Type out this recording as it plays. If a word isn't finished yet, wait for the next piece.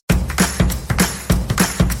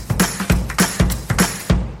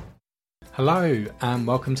Hello and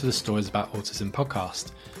welcome to the Stories About Autism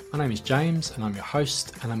podcast. My name is James and I'm your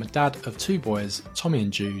host, and I'm a dad of two boys, Tommy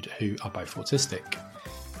and Jude, who are both autistic.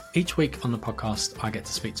 Each week on the podcast I get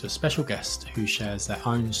to speak to a special guest who shares their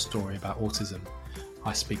own story about autism.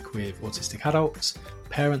 I speak with autistic adults,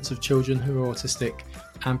 parents of children who are autistic,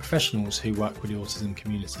 and professionals who work with the autism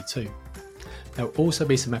community too. There will also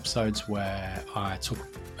be some episodes where I talk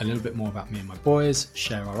a little bit more about me and my boys,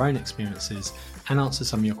 share our own experiences, and answer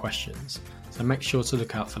some of your questions, so make sure to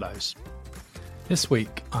look out for those. This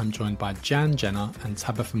week I'm joined by Jan Jenner and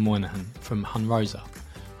Tabitha Moynihan from Hunrosa.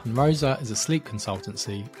 Hunrosa is a sleep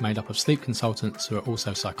consultancy made up of sleep consultants who are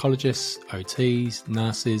also psychologists, OTs,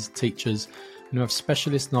 nurses, teachers, and who have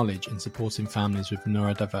specialist knowledge in supporting families with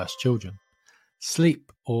neurodiverse children.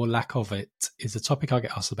 Sleep, or lack of it, is a topic I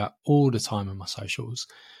get asked about all the time on my socials,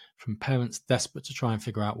 from parents desperate to try and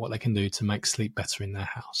figure out what they can do to make sleep better in their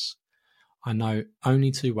house. I know only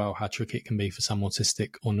too well how tricky it can be for some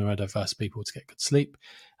autistic or neurodiverse people to get good sleep,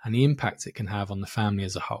 and the impact it can have on the family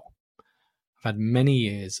as a whole. I've had many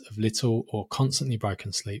years of little or constantly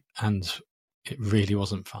broken sleep, and it really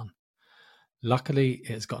wasn't fun. Luckily,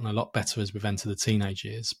 it's gotten a lot better as we've entered the teenage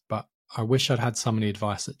years, but I wish I'd had some of the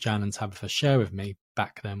advice that Jan and Tabitha share with me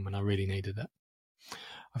back then when I really needed it.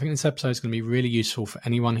 I think this episode is going to be really useful for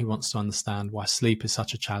anyone who wants to understand why sleep is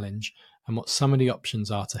such a challenge and what some of the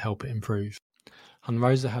options are to help it improve.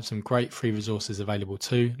 Hunrosa have some great free resources available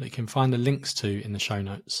too that you can find the links to in the show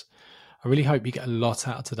notes. I really hope you get a lot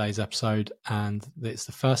out of today's episode and that it's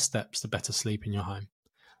the first steps to better sleep in your home.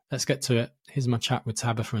 Let's get to it. Here's my chat with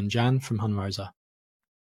Tabitha and Jan from Hunrosa.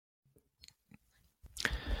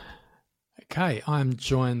 Okay, I'm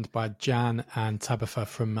joined by Jan and Tabitha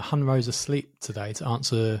from Hunrosa Sleep today to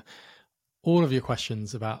answer all of your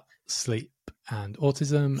questions about sleep and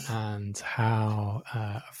autism, and how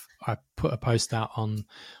I put a post out on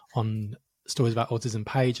Stories About Autism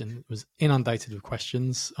page and it was inundated with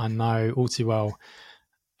questions. I know all too well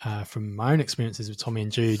from my own experiences with Tommy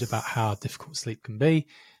and Jude about how difficult sleep can be,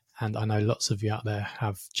 and I know lots of you out there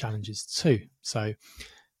have challenges too. So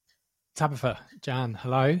Tabitha, Jan,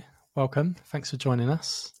 hello. Welcome. Thanks for joining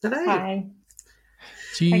us. Hello. Hi.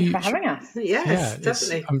 Thanks for having us. Yes,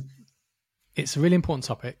 definitely. It's a really important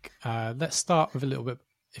topic. Let's start with a little bit,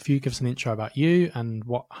 if you give us an intro about you and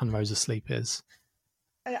what Hunrosa Sleep is.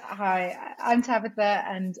 Hi, I'm Tabitha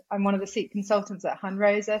and I'm one of the sleep consultants at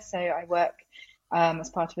Hunrosa. So I work as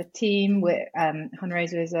part of a team.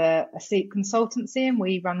 Hunrosa is a sleep consultancy, and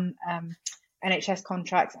we run NHS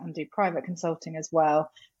contracts and do private consulting as well.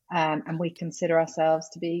 And we consider ourselves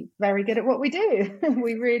to be very good at what we do.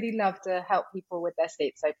 We really love to help people with their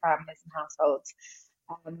sleep, so families and households.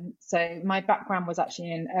 So my background was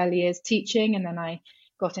actually in early years teaching, and then I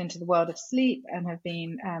got into the world of sleep and have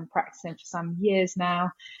been practicing for some years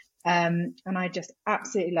now. And I just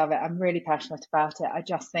absolutely love it. I'm really passionate about it. I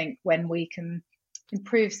just think when we can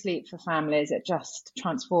improve sleep for families, it just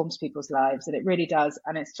transforms people's lives, and it really does.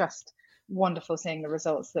 And it's just wonderful seeing the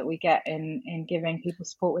results that we get in giving people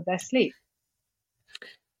support with their sleep.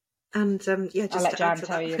 And just I'll let Jan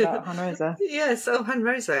tell you about Hunrosa. Yes,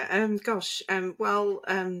 Hunrosa.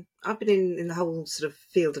 I've been in the whole sort of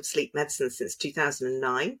field of sleep medicine since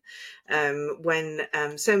 2009, when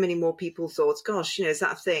so many more people thought, gosh, is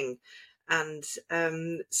that a thing? And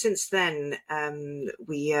since then,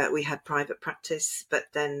 we had private practice, but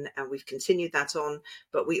then we've continued that on.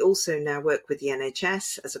 But we also now work with the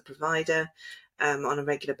NHS as a provider on a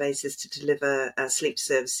regular basis to deliver sleep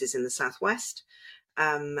services in the Southwest.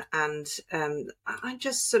 I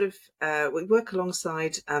just sort of, we work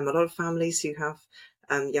alongside a lot of families who have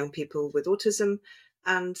young people with autism.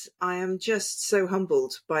 And I am just so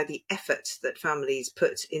humbled by the effort that families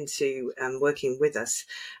put into working with us,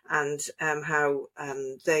 and how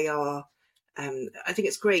they are. I think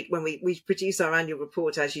it's great when we produce our annual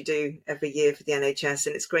report, as you do every year for the NHS,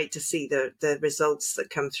 and it's great to see the results that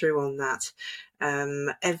come through on that.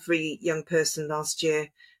 Every young person last year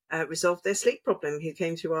resolved their sleep problem who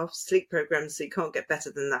came through our sleep programme, so you can't get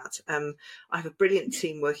better than that. I have a brilliant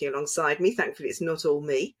team working alongside me. Thankfully, it's not all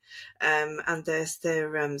me. And they're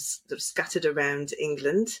sort of scattered around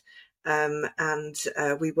England. And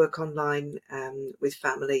we work online with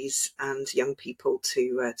families and young people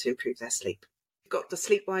to improve their sleep. We've got the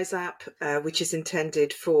Sleepwise app, which is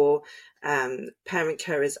intended for parent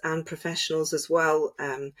carers and professionals as well,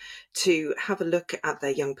 to have a look at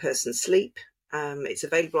their young person's sleep. It's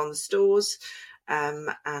available on the stores,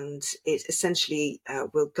 and it essentially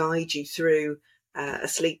will guide you through a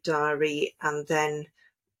sleep diary, and then,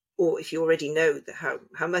 or if you already know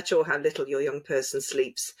how much or how little your young person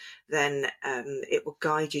sleeps, then it will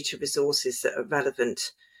guide you to resources that are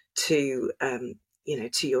relevant to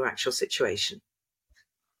to your actual situation.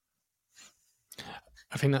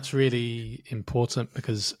 I think that's really important,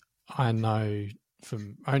 because I know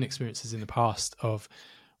from my own experiences in the past of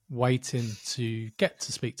waiting to get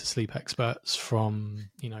to speak to sleep experts from,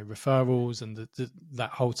 referrals and that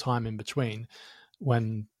whole time in between,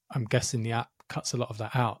 when I'm guessing the app cuts a lot of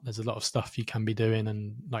that out. There's a lot of stuff you can be doing,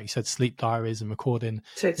 and like you said, sleep diaries and recording.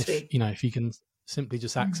 Totally. If you can simply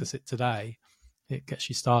just access it today, it gets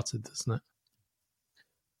you started, doesn't it?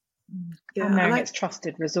 Yeah, and knowing it's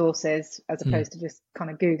trusted resources as opposed to just kind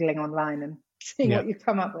of Googling online and seeing what you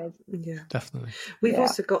come up with. Yeah, definitely. We've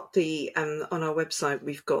also got the on our website,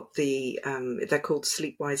 we've got the they're called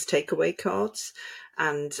Sleepwise takeaway cards,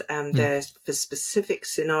 and they're for specific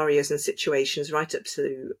scenarios and situations right up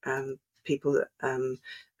to people that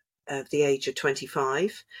of the age of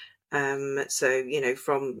 25. So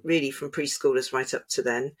from preschoolers right up to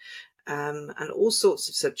then, and all sorts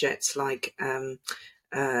of subjects like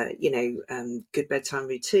good bedtime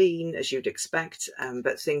routine, as you'd expect,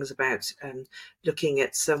 but things about looking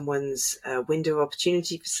at someone's window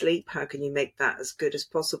opportunity for sleep. How can you make that as good as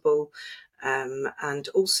possible? And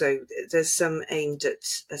also there's some aimed at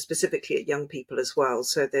specifically at young people as well.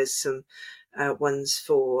 So there's some ones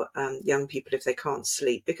for young people if they can't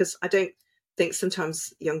sleep, because I don't think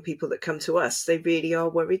sometimes young people that come to us, they really are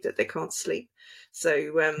worried that they can't sleep.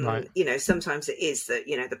 So, sometimes it is that,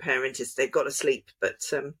 the parent they've got to sleep, but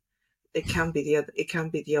it can be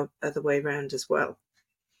the other way around as well.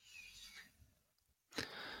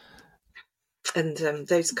 And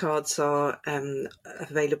those cards are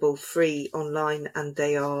available free online, and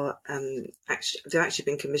they are they've actually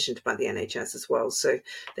been commissioned by the NHS as well. So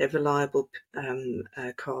they're reliable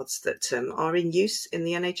cards that are in use in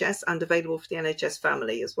the NHS and available for the NHS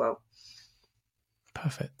family as well.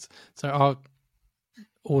 Perfect. So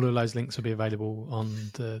all of those links will be available on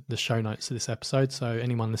the show notes of this episode. So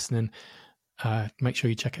anyone listening, make sure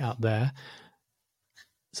you check it out there.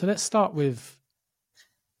 So let's start with,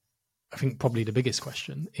 I think probably the biggest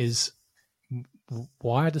question is,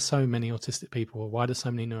 why do so many autistic people, or why do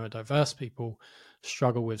so many neurodiverse people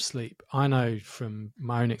struggle with sleep? I know from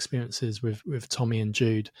my own experiences with Tommy and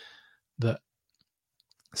Jude that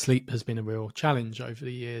sleep has been a real challenge over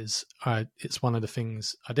the years. It's one of the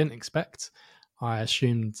things I didn't expect. I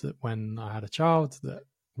assumed that when I had a child that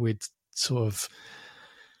we'd sort of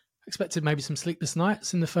expected maybe some sleepless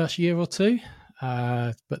nights in the first year or two,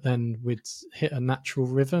 but then we'd hit a natural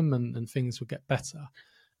rhythm and things would get better.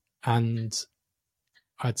 And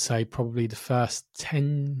I'd say probably the first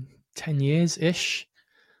 10 years-ish,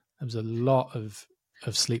 there was a lot of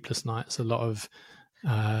sleepless nights, a lot of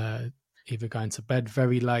either going to bed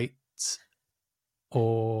very late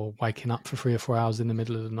or waking up for 3 or 4 hours in the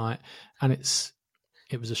middle of the night. And it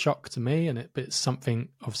was a shock to me, and it's something,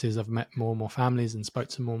 obviously, as I've met more and more families and spoke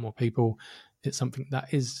to more and more people, it's something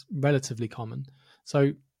that is relatively common.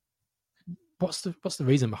 So what's the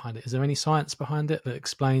reason behind it? Is there any science behind it that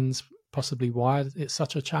explains possibly why it's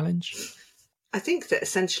such a challenge? I think that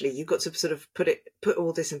essentially you've got to sort of put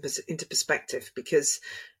all this into perspective, because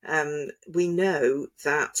we know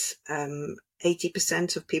that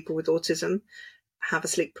 80% of people with autism have a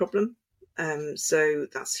sleep problem. So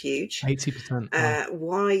that's huge. 80%.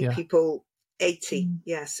 Why people 80?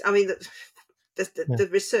 Yes. I mean, the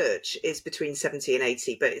research is between 70 and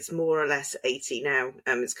 80, but it's more or less 80 now.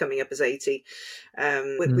 It's coming up as 80.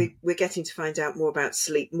 We're getting to find out more about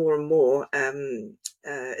sleep more and more,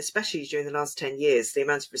 especially during the last 10 years. The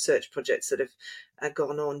amount of research projects that have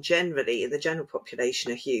gone on generally in the general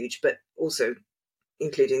population are huge, but also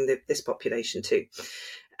including this population too.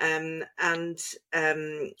 And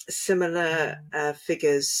similar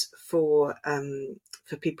figures for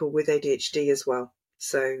people with ADHD as well.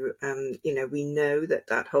 So, we know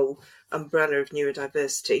that whole umbrella of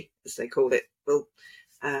neurodiversity, as they call it, will,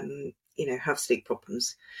 have sleep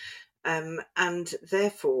problems. And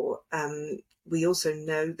therefore, we also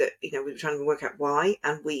know that, we're trying to work out why,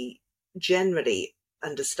 and we generally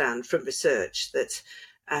understand from research that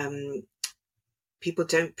people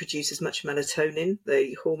don't produce as much melatonin,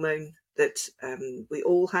 the hormone that we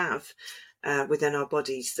all have within our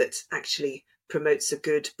bodies that actually promotes a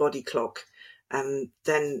good body clock.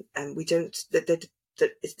 Then we don't, that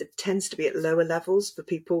it tends to be at lower levels for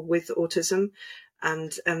people with autism.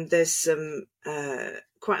 And there's some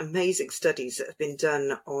quite amazing studies that have been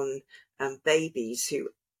done on babies who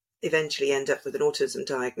eventually end up with an autism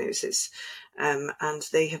diagnosis. And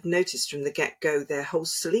they have noticed from the get-go their whole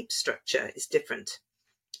sleep structure is different.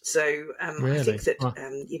 So really? I think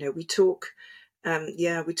that, we talk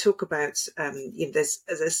we talk about, there's,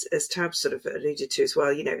 as Tab sort of alluded to as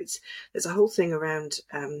well, there's a whole thing around,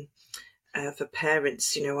 for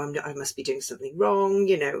parents, I must be doing something wrong,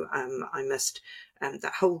 I must,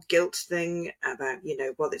 that whole guilt thing about,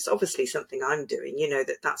 well, it's obviously something I'm doing,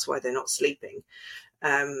 that's why they're not sleeping.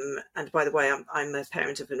 And by the way, I'm a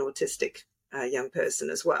parent of an autistic young person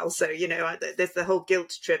as well. So, there's the whole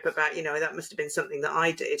guilt trip about, that must have been something that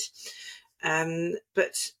I did.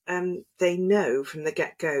 But they know from the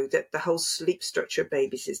get-go that the whole sleep structure of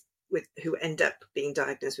babies who end up being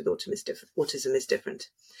diagnosed with autism is different.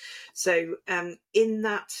 So in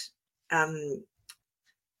that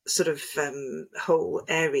sort of whole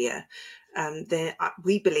area,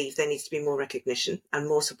 we believe there needs to be more recognition and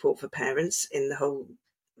more support for parents in the whole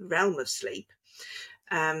realm of sleep.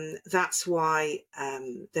 That's why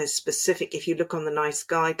there's specific, if you look on the NICE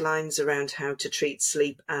guidelines around how to treat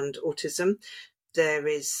sleep and autism, there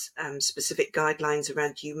is specific guidelines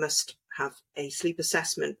around you must have a sleep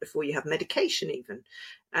assessment before you have medication even,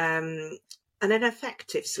 and an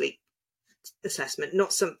effective sleep assessment,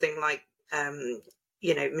 not something like,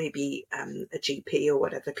 maybe a GP or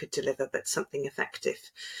whatever could deliver, but something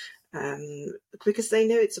effective, because they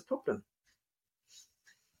know it's a problem.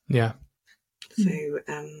 Yeah.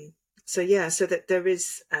 So that there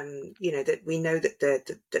is, that we know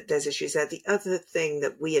that there's issues there. The other thing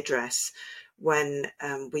that we address when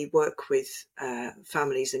we work with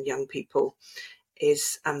families and young people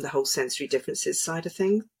is the whole sensory differences side of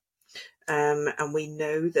things. And we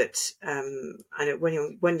know that, I know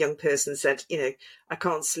one young person said, I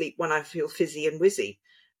can't sleep when I feel fizzy and wizzy.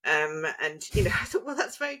 And, I thought, well,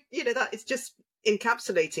 that's very, that is just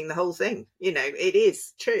encapsulating the whole thing. It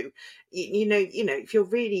is true. If you're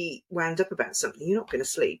really wound up about something, you're not going to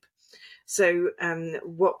sleep. So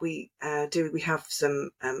what we do, we have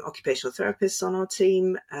some occupational therapists on our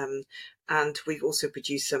team, and we've also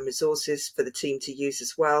produced some resources for the team to use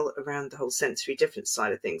as well around the whole sensory difference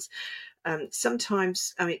side of things.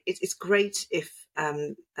 Sometimes, it's great if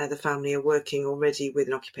the family are working already with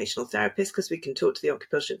an occupational therapist, because we can talk to the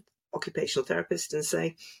occupational therapist and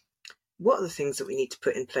say, what are the things that we need to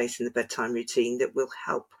put in place in the bedtime routine that will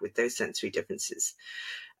help with those sensory differences?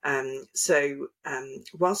 So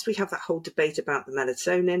whilst we have that whole debate about the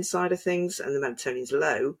melatonin side of things, and the melatonin's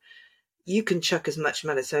low, you can chuck as much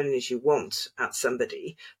melatonin as you want at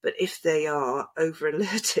somebody, but if they are over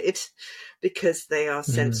alerted because they are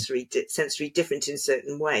sensory different in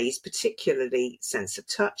certain ways, particularly sense of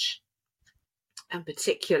touch, and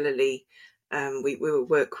particularly we will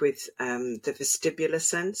work with the vestibular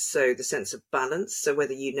sense, so the sense of balance. So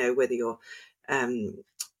whether you're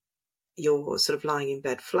sort of lying in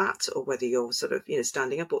bed flat, or whether you're sort of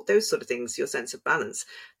standing up, or those sort of things, your sense of balance,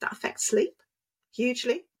 that affects sleep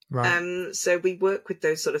hugely. Right. So we work with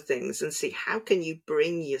those sort of things and see how can you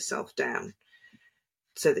bring yourself down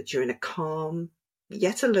so that you're in a calm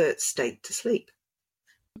yet alert state to sleep.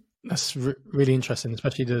 That's really interesting,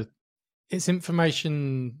 especially it's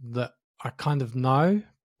information that I kind of know,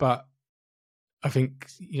 but I think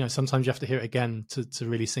sometimes you have to hear it again to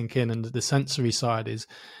really sink in. And the sensory side is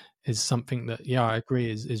something that, I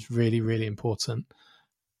agree, is really, really important.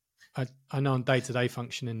 I know on day-to-day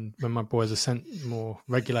functioning, when my boys are more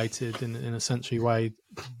regulated in a sensory way,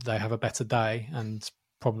 they have a better day and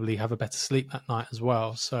probably have a better sleep that night as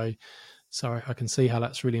well. So I can see how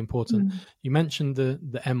that's really important. You mentioned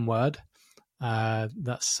the M word.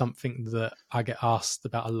 That's something that I get asked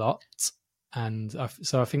about a lot. And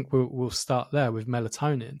so I think we'll start there with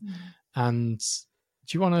melatonin. And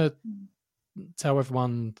do you want to tell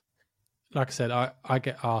everyone, like I said, I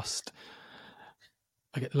get asked,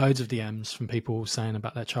 I get loads of DMs from people saying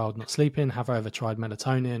about their child not sleeping. Have I ever tried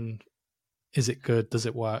melatonin? Is it good? Does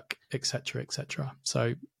it work? Etc. etc.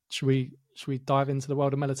 So should we dive into the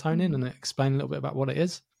world of melatonin and explain a little bit about what it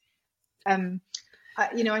is?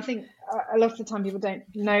 I think a lot of the time people don't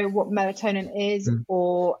know what melatonin is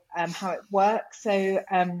or how it works. So,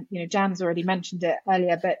 Jan's already mentioned it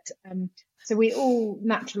earlier, but so we all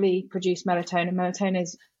naturally produce melatonin. Melatonin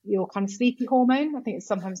is your kind of sleepy hormone. I think it's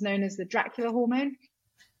sometimes known as the Dracula hormone,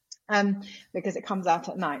 because it comes out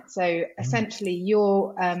at night. So essentially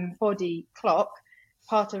your body clock,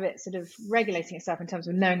 part of it sort of regulating itself in terms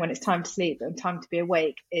of knowing when it's time to sleep and time to be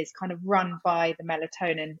awake, is kind of run by the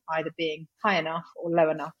melatonin either being high enough or low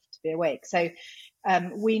enough to be awake. So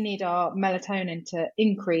we need our melatonin to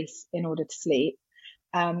increase in order to sleep.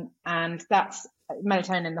 And that's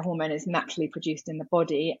melatonin, the hormone, is naturally produced in the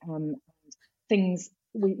body.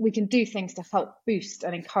 We can do things to help boost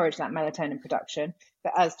and encourage that melatonin production.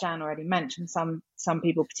 But as Jan already mentioned, some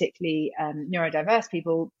people, particularly neurodiverse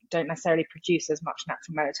people, don't necessarily produce as much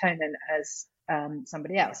natural melatonin as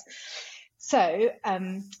somebody else. So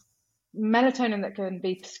melatonin that can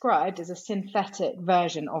be prescribed is a synthetic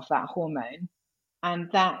version of that hormone.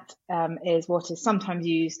 And that is what is sometimes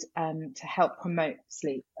used to help promote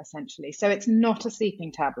sleep, essentially. So it's not a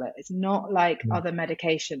sleeping tablet. It's not like other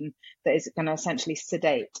medication that is going to essentially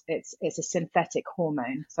sedate. It's a synthetic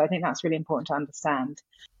hormone. So I think that's really important to understand.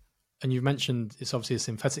 And you've mentioned it's obviously a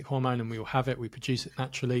synthetic hormone and we all have it. We produce it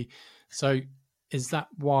naturally. So is that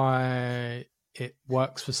why it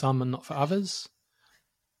works for some and not for others?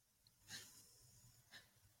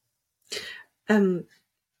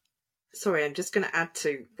 Sorry, I'm just going to add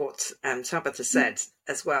to what Tabitha said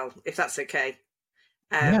as well, if that's okay.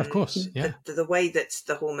 Yeah, of course. Yeah. The way that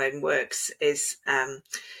the hormone works is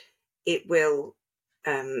it will,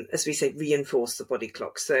 as we say, reinforce the body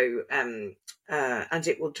clock. So, and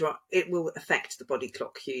it will affect the body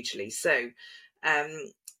clock hugely. So,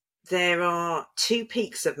 there are 2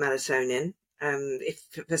 peaks of melatonin. If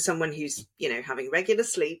for someone who's having regular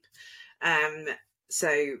sleep,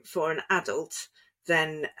 so for an adult,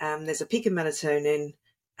 then there's a peak of melatonin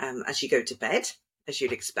as you go to bed, as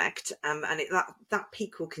you'd expect, and that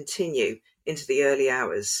peak will continue into the early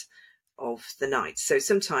hours of the night. So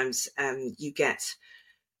sometimes you get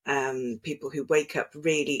people who wake up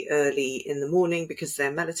really early in the morning because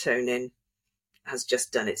their melatonin has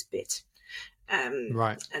just done its bit.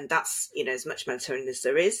 Right. And that's, as much melatonin as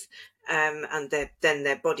there is. And then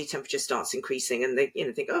their body temperature starts increasing and they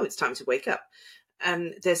think, oh, it's time to wake up.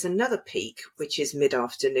 There's another peak, which is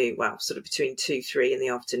mid-afternoon, well, sort of between 2-3 in the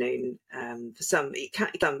afternoon. For some, it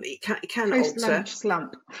can alter. Post-lunch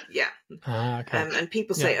slump. Yeah. Okay. And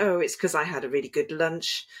people say, oh, it's because I had a really good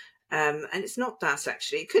lunch. And it's not that,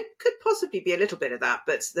 actually. It could possibly be a little bit of that,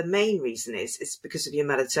 but the main reason is because of your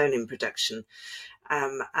melatonin production.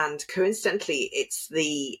 And coincidentally, it's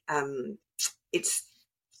the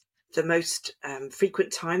most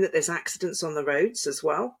frequent time that there's accidents on the roads as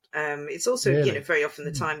well. It's also, really? Very often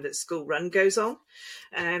the time that school run goes on.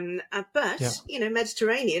 But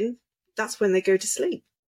Mediterranean, that's when they go to sleep.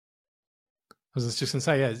 I was just going to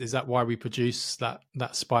say, yeah, is that why we produce that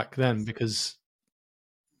spike then? Because,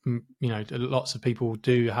 lots of people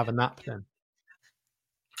do have a nap then.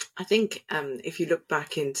 I think if you look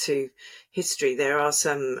back into history, there is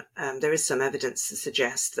some evidence to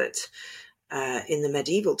suggest that in the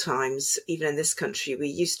medieval times, even in this country, we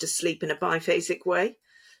used to sleep in a biphasic way.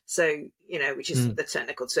 So, which is the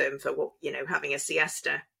technical term for having a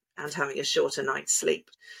siesta and having a shorter night's sleep.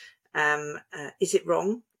 Is it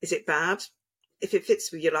wrong? Is it bad? If it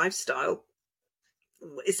fits with your lifestyle,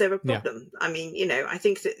 is there a problem? Yeah. I mean, I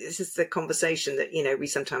think that this is the conversation that, we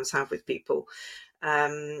sometimes have with people.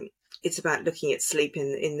 It's about looking at sleep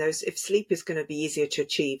in those, if sleep is going to be easier to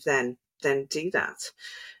achieve, then do that.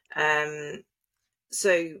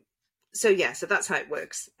 So that's how it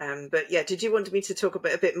works. But yeah, did you want me to talk a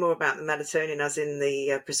bit more about the melatonin as in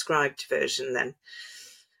the prescribed version then?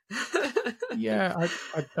 Yeah,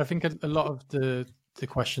 I think a lot of the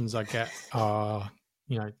questions I get are,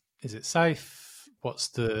 is it safe?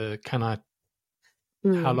 What's how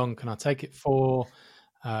long can I take it for?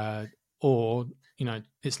 Or,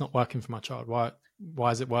 it's not working for my child. Why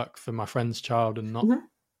does it work for my friend's child and not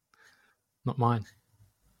mine?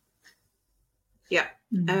 Yeah.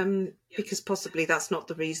 Because possibly that's not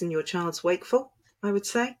the reason your child's wakeful, I would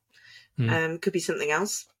say. Could be something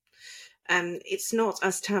else. It's not,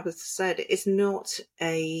 as Tabitha said, it's not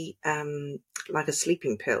a like a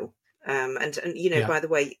sleeping pill. By the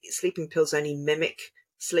way, sleeping pills only mimic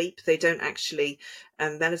sleep. They don't actually.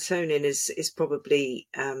 Melatonin is probably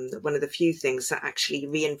one of the few things that actually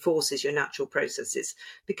reinforces your natural processes,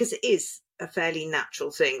 because it is a fairly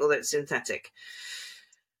natural thing, although it's synthetic.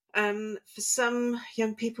 For some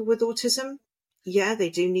young people with autism, yeah, they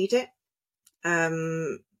do need it.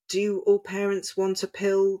 Do all parents want a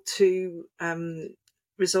pill to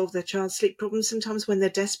resolve their child's sleep problems? Sometimes when they're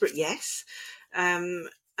desperate, yes.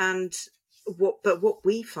 But what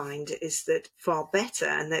we find is that far better,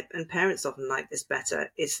 and parents often like this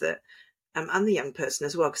better, is that, and the young person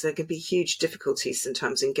as well, because there can be huge difficulties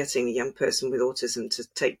sometimes in getting a young person with autism to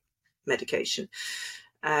take medication.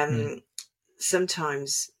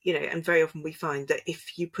 Sometimes, and very often we find that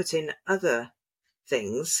if you put in other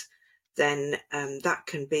things, then that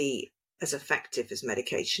can be as effective as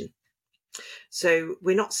medication. So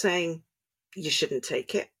we're not saying you shouldn't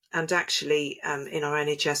take it. And actually, in our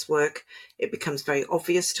NHS work, it becomes very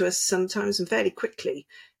obvious to us sometimes and fairly quickly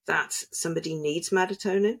that somebody needs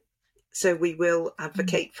melatonin. So we will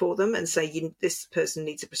advocate for them and say, this person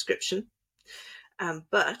needs a prescription.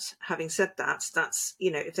 But having said that, that's,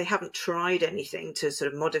 if they haven't tried anything to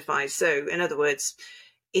sort of modify. So in other words,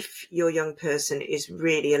 if your young person is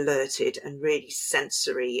really alerted and really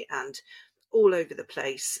sensory and all over the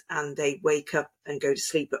place, and they wake up and go to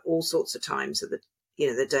sleep at all sorts of times of the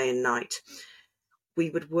day and night, we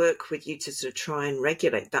would work with you to sort of try and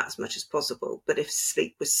regulate that as much as possible. But if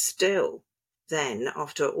sleep was still then,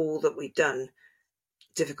 after all that we've done,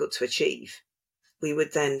 difficult to achieve, we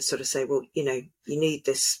would then sort of say, well, you need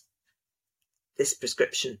this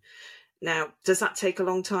prescription. Now, does that take a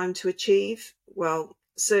long time to achieve? Well,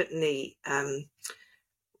 certainly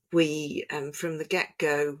we, from the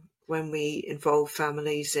get-go, when we involve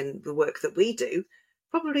families in the work that we do,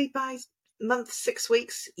 probably by month, 6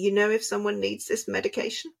 weeks, if someone needs this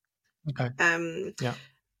medication. Okay. Yeah.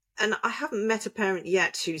 And I haven't met a parent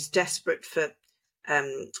yet who's desperate for,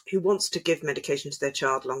 who wants to give medication to their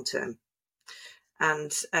child long term.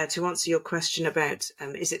 And to answer your question about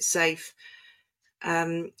is it safe,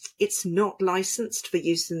 it's not licensed for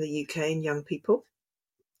use in the UK in young people.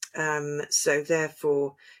 So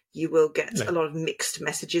therefore, you will get a lot of mixed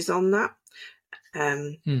messages on that.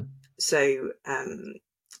 So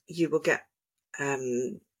you will get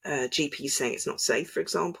GPs saying it's not safe, for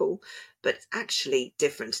example, but it's actually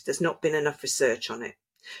different. There's not been enough research on it.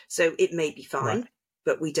 So it may be fine,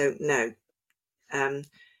 but we don't know.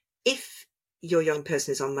 If your young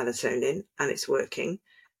person is on melatonin and it's working,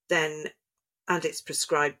 then, and it's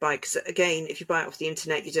prescribed by, because again, if you buy it off the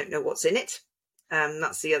internet, you don't know what's in it.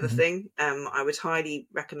 That's the other thing. I would highly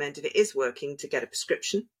recommend, if it is working, to get a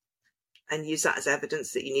prescription and use that as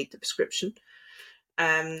evidence that you need the prescription.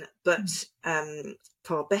 But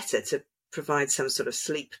far better to provide some sort of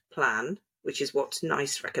sleep plan, which is what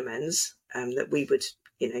NICE recommends, that we would,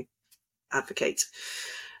 advocate,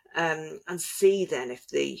 and see then if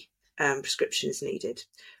the prescription is needed.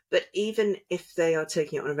 But even if they are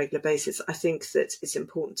taking it on a regular basis, I think that it's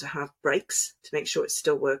important to have breaks to make sure it's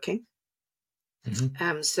still working.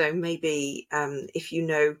 So maybe if you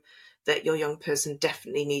know that your young person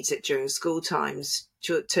definitely needs it during school times,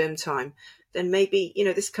 term time, then maybe,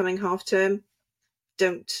 this coming half term,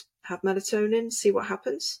 don't have melatonin, see what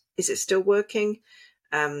happens. Is it still working?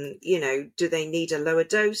 Do they need a lower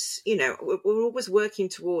dose? We're always working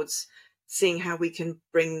towards seeing how we can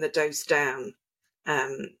bring the dose down.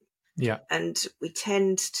 And we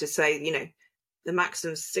tend to say, the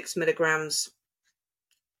maximum 6 milligrams.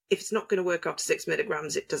 If it's not going to work after 6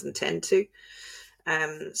 milligrams, it doesn't tend to.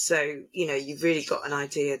 So, you've really got an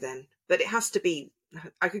idea then. But it has to be,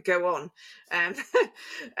 I could go on,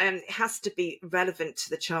 it has to be relevant to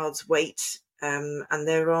the child's weight. And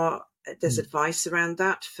there's advice around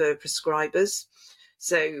that for prescribers.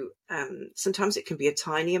 So sometimes it can be a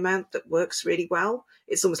tiny amount that works really well.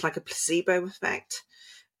 It's almost like a placebo effect.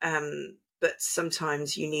 But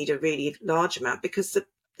sometimes you need a really large amount because the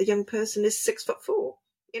young person is 6'4".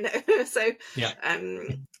 So,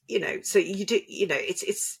 so you do,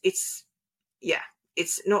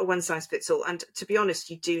 it's not one size fits all. And to be honest,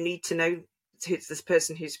 you do need to know this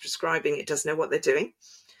person who's prescribing it does know what they're doing.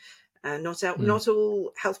 Not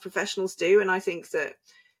all health professionals do. And I think that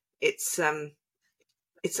it's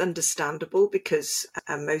understandable because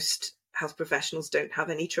most health professionals don't have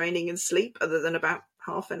any training in sleep other than about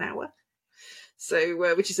half an hour.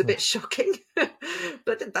 So, which is a bit shocking,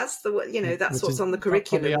 but that's that's what's on the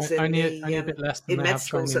curriculums only a bit less than in med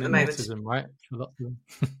schools at the moment. Autism, right? For lots of them.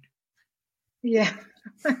 Yeah.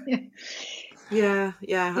 Yeah.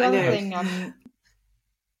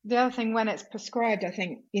 The other thing when it's prescribed, I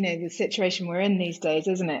think, the situation we're in these days,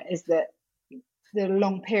 isn't it, is that there are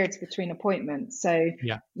long periods between appointments. So,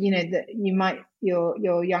 that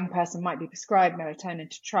your young person might be prescribed melatonin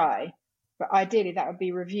to try, but ideally that would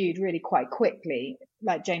be reviewed really quite quickly,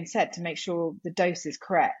 like James said, to make sure the dose is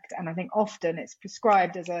correct. And I think often it's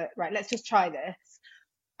prescribed as let's just try this.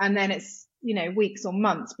 And then it's, weeks or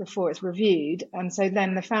months before it's reviewed. And so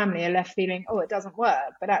then the family are left feeling, it doesn't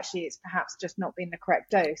work, but actually it's perhaps just not been the correct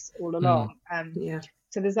dose all along.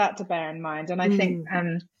 So there's that to bear in mind. And I think,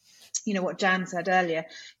 what Jan said earlier,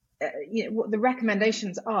 what the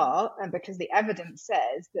recommendations are, and because the evidence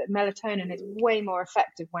says that melatonin is way more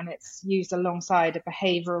effective when it's used alongside a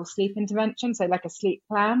behavioural sleep intervention, so like a sleep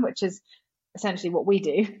plan, which is essentially what we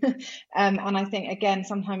do. And I think, again,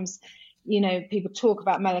 sometimes, people talk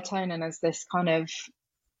about melatonin as this kind of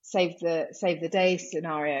save the day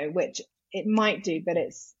scenario, which it might do, but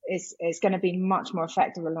it's going to be much more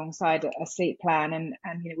effective alongside a sleep plan.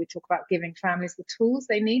 And we talk about giving families the tools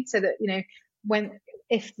they need so that,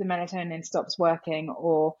 if the melatonin stops working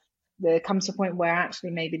or there comes to a point where actually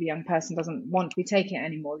maybe the young person doesn't want to be taking it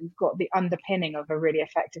anymore, you've got the underpinning of a really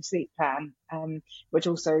effective sleep plan, which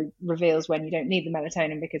also reveals when you don't need the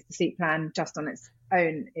melatonin, because the sleep plan just on its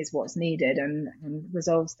own is what's needed and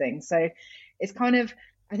resolves things. So it's kind of,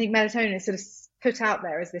 I think melatonin is sort of put out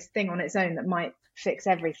there as this thing on its own that might fix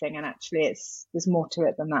everything, and actually there's more to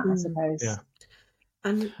it than that, I suppose. Yeah.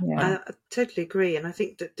 And I totally agree. And I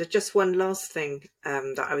think that just one last thing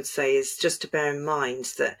that I would say is just to bear in mind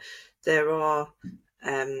that there are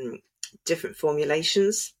different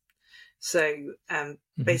formulations. So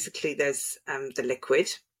basically there's the liquid,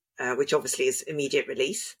 which obviously is immediate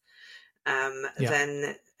release.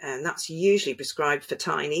 Then that's usually prescribed for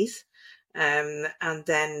tinies. And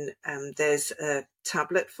then there's a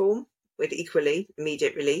tablet form with equally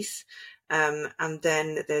immediate release. And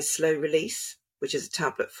then there's slow release, which is a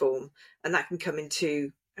tablet form, and that can come in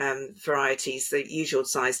two varieties, the usual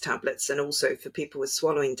size tablets, and also for people with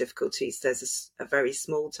swallowing difficulties, there's a very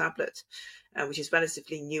small tablet, which is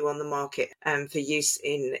relatively new on the market for use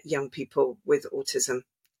in young people with autism.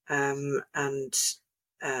 It's,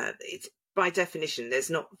 by definition, there's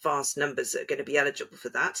not vast numbers that are going to be eligible for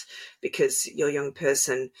that, because your young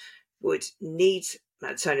person would need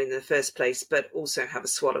melatonin in the first place, but also have a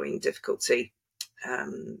swallowing difficulty.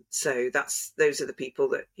 So those are the people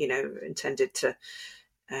that, are intended to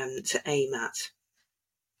aim at.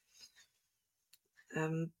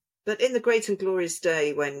 But in the great and glorious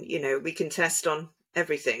day when, we can test on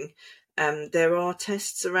everything, there are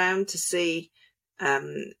tests around to see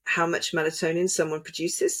how much melatonin someone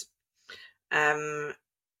produces.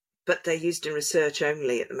 But they're used in research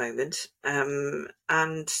only at the moment,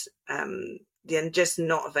 and they're just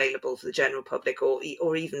not available for the general public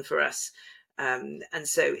or even for us. And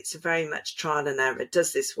so it's very much trial and error.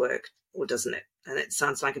 Does this work or doesn't it? And it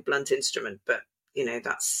sounds like a blunt instrument, but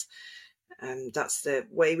that's the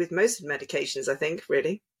way with most medications, I think,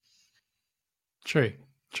 really. True.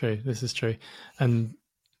 This is true. And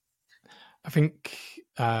I think,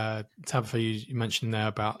 Tabitha, you mentioned there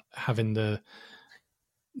about having the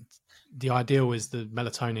ideal is the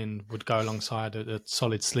melatonin would go alongside a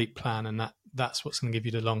solid sleep plan, and that's what's going to give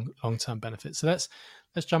you the long-term benefits. So let's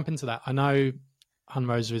jump into that. I know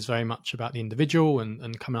Hunrosa is very much about the individual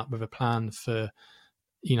and coming up with a plan for,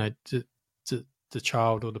 the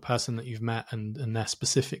child or the person that you've met and their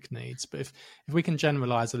specific needs. But if we can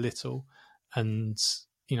generalize a little and,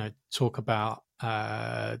 talk about,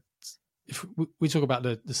 if we talk about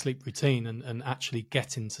the sleep routine and actually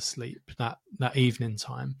getting to sleep that evening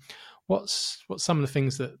time, what's some of the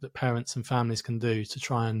things that parents and families can do to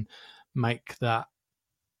try and make that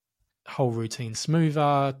whole routine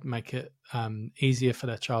smoother, make it easier for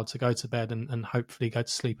their child to go to bed and hopefully go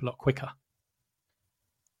to sleep a lot quicker?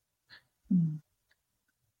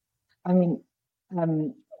 I mean, I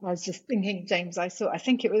was just thinking, James, I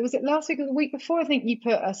think it was last week or the week before, I think you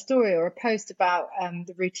put a story or a post about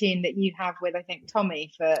the routine that you have with, I think,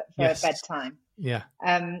 Tommy for yes. bedtime. Yeah.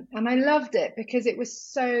 And I loved it because it was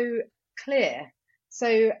so clear.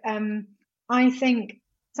 So I think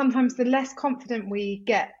sometimes the less confident we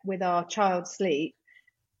get with our child's sleep,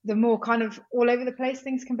 the more kind of all over the place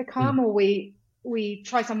things can become, or we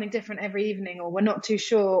try something different every evening, or we're not too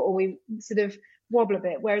sure, or we sort of wobble a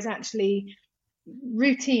bit. Whereas actually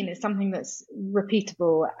routine is something that's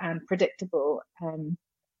repeatable and predictable.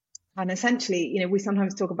 And essentially, we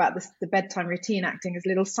sometimes talk about the bedtime routine acting as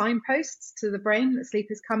little signposts to the brain that sleep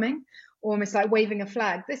is coming, almost like waving a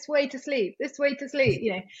flag, this way to sleep,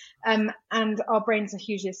 and our brains are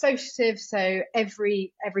hugely associative. So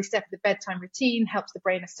every step of the bedtime routine helps the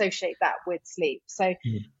brain associate that with sleep. So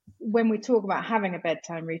when we talk about having a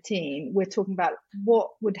bedtime routine, we're talking about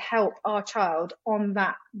what would help our child on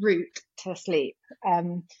that route to sleep.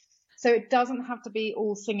 So it doesn't have to be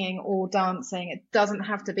all singing or dancing. It doesn't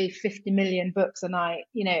have to be 50 million books a night.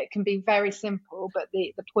 It can be very simple, but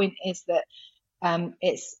the point is that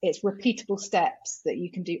it's repeatable steps that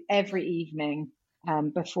you can do every evening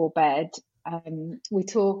before bed. We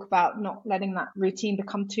talk about not letting that routine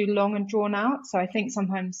become too long and drawn out. So I think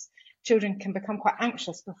sometimes children can become quite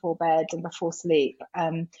anxious before bed and before sleep.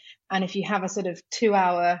 And if you have a sort of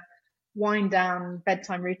 2-hour wind down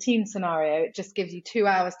bedtime routine scenario, it just gives you 2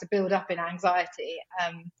 hours to build up in anxiety.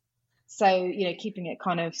 So, keeping it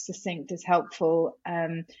kind of succinct is helpful.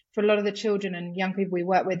 For a lot of the children and young people we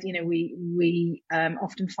work with, we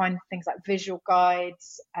often find things like visual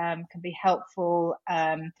guides can be helpful,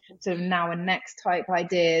 sort of now and next type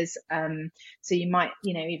ideas. So you might,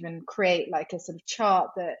 even create like a sort of chart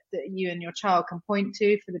that you and your child can point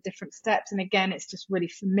to for the different steps. And again, it's just really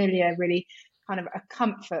familiar, really kind of a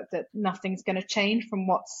comfort that nothing's going to change from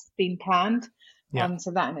what's been planned. Yeah.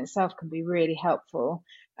 So that in itself can be really helpful.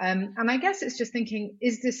 And I guess it's just thinking,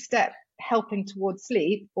 is this step helping towards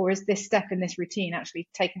sleep, or is this step in this routine actually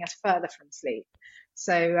taking us further from sleep?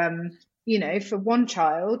 So, for one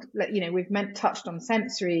child, we've touched on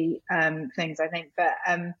sensory things, I think, but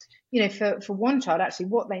for one child, actually,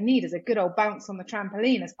 what they need is a good old bounce on the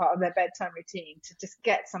trampoline as part of their bedtime routine to just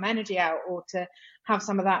get some energy out or to have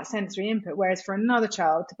some of that sensory input. Whereas for another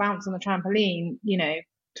child, to bounce on the trampoline,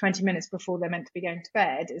 20 minutes before they're meant to be going to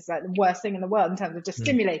bed is like the worst thing in the world in terms of just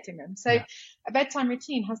stimulating them. So a bedtime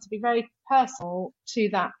routine has to be very personal to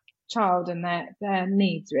that child and their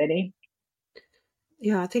needs, really.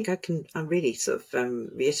 Yeah, I think I really sort of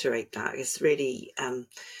reiterate that. It's really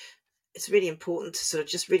important to sort of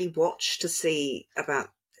just really watch to see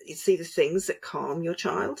the things that calm your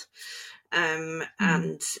child, and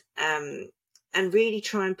really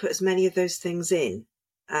try and put as many of those things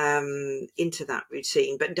into that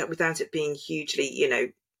routine, but without it being hugely,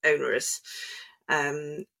 onerous,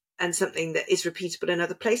 and something that is repeatable in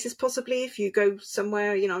other places, possibly if you go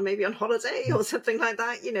somewhere, maybe on holiday or something like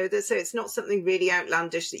that, so it's not something really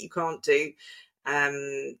outlandish that you can't do.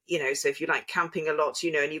 So if you like camping a lot,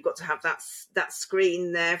 and you've got to have that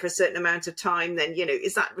screen there for a certain amount of time, then,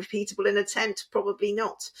 is that repeatable in a tent? Probably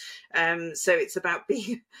not. So it's about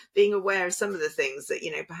being aware of some of the things that,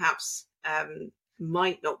 perhaps,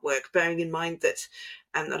 might not work, bearing in mind that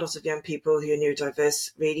a lot of young people who are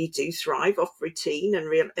neurodiverse really do thrive off routine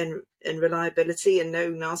and reliability and no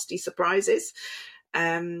nasty surprises.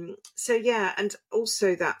 And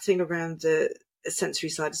also that thing around the sensory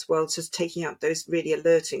side as well, just taking out those really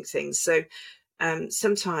alerting things. So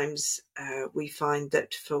sometimes we find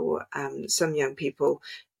that for some young people,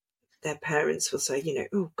 their parents will say,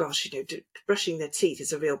 oh gosh, brushing their teeth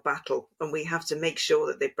is a real battle, and we have to make sure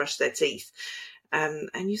that they brush their teeth. And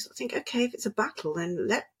you sort of think, okay, if it's a battle, then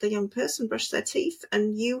let the young person brush their teeth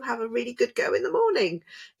and you have a really good go in the morning,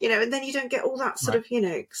 and then you don't get all that sort of,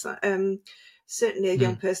 certainly a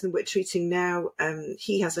young person we're treating now,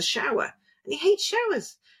 he has a shower and he hates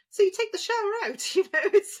showers. So you take the shower out,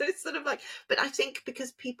 it's sort of like, but I think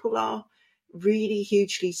because people are really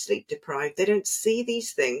hugely sleep deprived, they don't see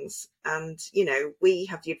these things. And, we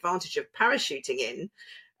have the advantage of parachuting in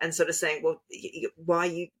and sort of saying, well,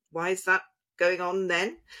 why is that going on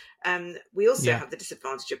then? We also have the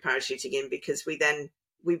disadvantage of parachuting in because we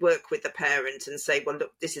work with the parent and say, well,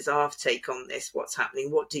 look, this is our take on this. What's happening?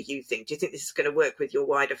 What do you think? Do you think this is going to work with your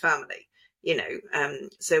wider family?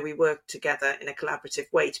 So we work together in a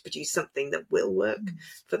collaborative way to produce something that will work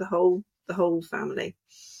for the whole family.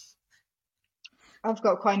 I've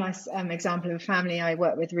got quite a nice example of a family I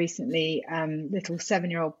worked with recently, little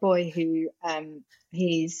 7-year-old boy who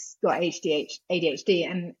he's got ADHD,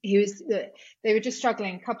 and they were just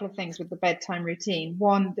struggling a couple of things with the bedtime routine.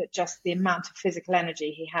 One, that just the amount of physical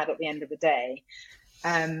energy he had at the end of the day,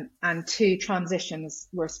 and two, transitions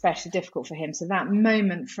were especially difficult for him. So that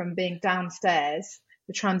moment from being downstairs,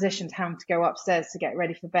 the transition to having to go upstairs to get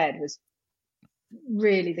ready for bed was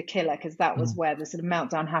really the killer, because that was where the sort of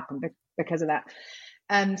meltdown happened because of that.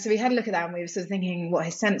 So we had a look at that, and we were sort of thinking what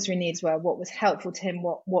his sensory needs were, what was helpful to him,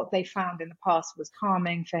 what they found in the past was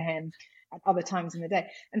calming for him at other times in the day.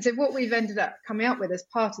 And so what we've ended up coming up with as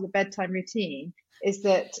part of the bedtime routine is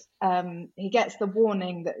that he gets the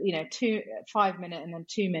warning that 5-minute and then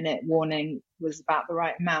 2-minute warning was about the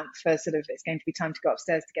right amount for sort of it's going to be time to go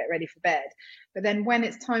upstairs to get ready for bed. But then when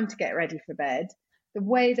it's time to get ready for bed, the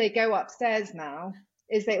way they go upstairs now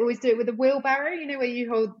is they always do it with a wheelbarrow, where you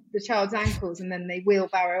hold the child's ankles and then they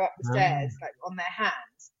wheelbarrow up the stairs, like on their hands.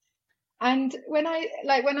 And when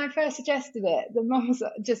I first suggested it, the mums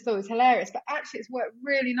just thought it was hilarious, but actually it's worked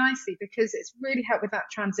really nicely because it's really helped with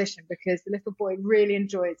that transition, because the little boy really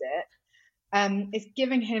enjoys it. It's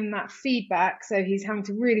giving him that feedback, so he's having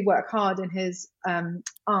to really work hard in his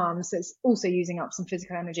arms, so it's also using up some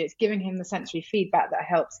physical energy. It's giving him the sensory feedback that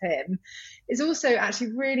helps him. It's also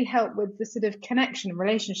actually really helped with the sort of connection and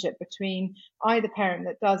relationship between either parent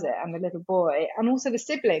that does it and the little boy, and also the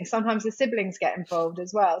siblings. Sometimes the siblings get involved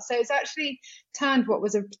as well, so it's actually turned what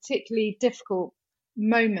was a particularly difficult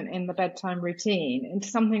moment in the bedtime routine into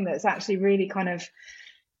something that's actually really kind of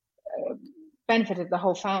benefited the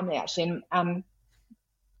whole family, actually, and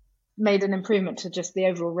made an improvement to just the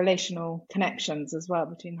overall relational connections as well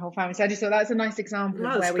between the whole family. So I just thought that's a nice example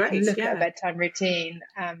of where we can look at a bedtime routine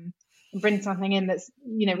and bring something in that's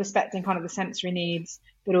respecting kind of the sensory needs,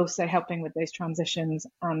 but also helping with those transitions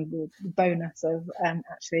and the bonus of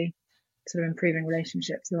actually sort of improving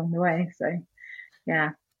relationships along the way. So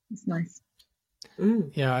yeah, it's nice.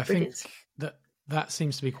 Yeah, I think that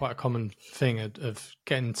seems to be quite a common thing of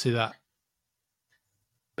getting to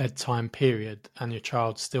bedtime period and your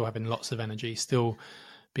child's still having lots of energy, still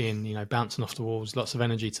being, bouncing off the walls, lots of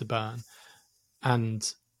energy to burn.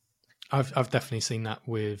 And I've definitely seen that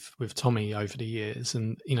with Tommy over the years,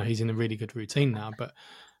 and he's in a really good routine now. But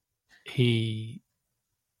he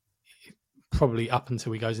probably up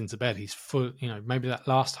until he goes into bed, he's full. Maybe that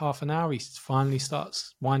last half an hour, he finally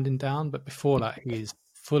starts winding down. But before that, he is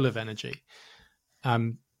full of energy.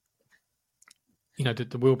 The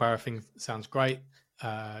wheelbarrow thing sounds great.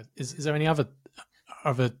 Is there any other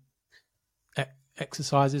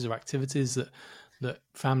exercises or activities that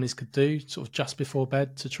families could do sort of just before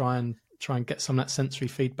bed to try and get some of that sensory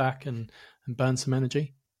feedback and burn some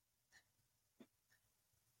energy?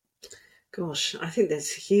 Gosh, I think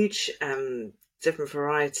there's a huge different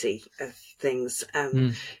variety of things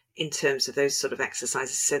in terms of those sort of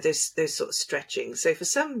exercises. So those sort of stretching. So for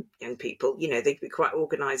some young people, they could be quite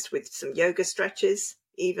organised with some yoga stretches,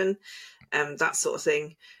 even that sort of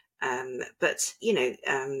thing. But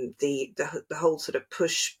the whole sort of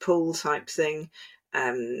push pull type thing,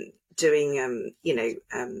 doing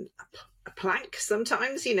a plank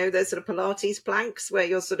sometimes. There's sort of Pilates planks where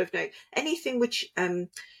you're sort of anything which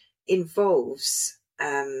involves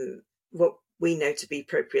what we know to be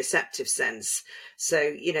proprioceptive sense. So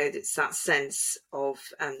it's that sense of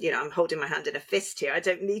I'm holding my hand in a fist here. I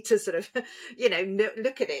don't need to sort of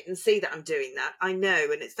look at it and see that I'm doing that. I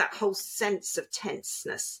know, and it's that whole sense of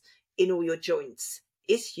tenseness in all your joints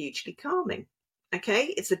is hugely calming.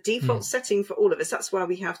 Okay, it's a default setting for all of us. That's why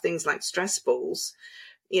we have things like stress balls,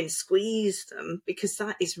 squeeze them, because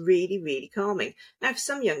that is really, really calming. Now, for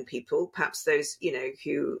some young people, perhaps those,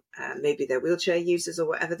 who maybe they're wheelchair users or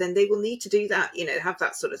whatever, then they will need to do that, have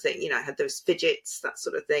that sort of thing, have those fidgets, that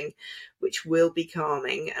sort of thing, which will be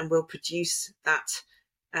calming and will produce that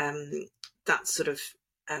sort of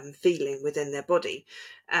feeling within their body.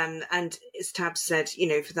 And as Tab said,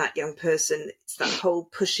 for that young person, it's that whole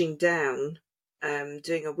pushing down,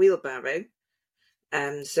 doing a wheelbarrow.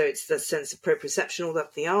 So it's the sense of proprioception all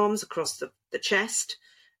up the arms, across the chest.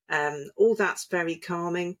 All that's very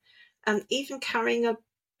calming. And even carrying a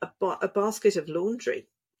basket of laundry,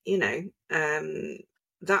 that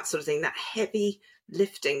sort of thing, that heavy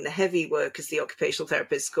lifting, the heavy work, as the occupational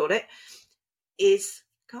therapists call it, is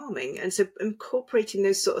calming. And so incorporating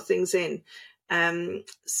those sort of things in.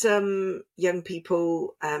 Some young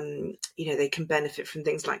people, they can benefit from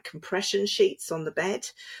things like compression sheets on the bed,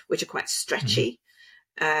 which are quite stretchy.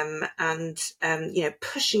 And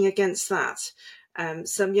pushing against that.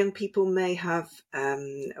 Some young people may have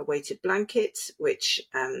a weighted blanket, which,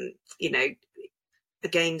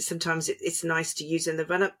 again, sometimes it's nice to use in the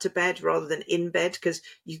run up to bed rather than in bed, because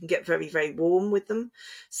you can get very, very warm with them.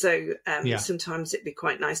 So sometimes it'd be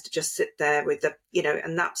quite nice to just sit there with the,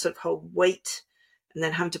 and that sort of whole weight, and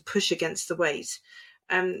then having to push against the weight.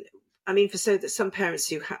 For some parents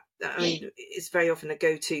who it's very often a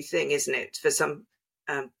go-to thing, isn't it, for some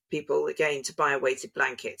people, again, to buy a weighted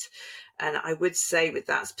blanket. And I would say with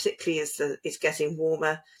that, particularly as it's getting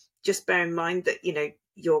warmer, just bear in mind that,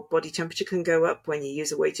 your body temperature can go up when you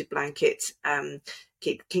use a weighted blanket, can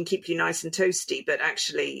keep you nice and toasty, but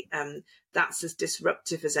actually that's as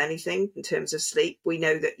disruptive as anything in terms of sleep. We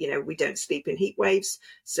know that, we don't sleep in heat waves,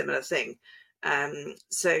 similar thing. And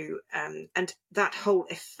that whole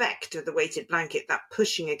effect of the weighted blanket, that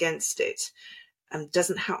pushing against it,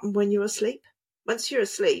 doesn't happen when you're asleep. Once you're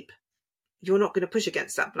asleep, you're not going to push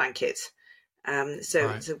against that blanket. So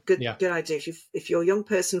right. It's a good idea. If your young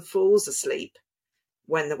person falls asleep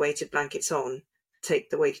when the weighted blanket's on, take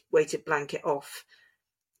the weighted blanket off,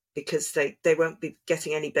 because they won't be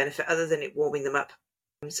getting any benefit other than it warming them up.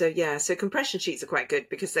 So compression sheets are quite good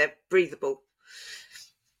because they're breathable.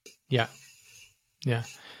 Yeah.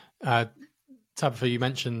 Tabitha, you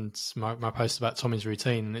mentioned my post about Tommy's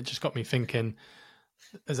routine, and it just got me thinking.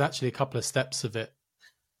 There's actually a couple of steps of it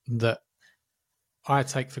that I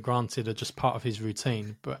take for granted are just part of his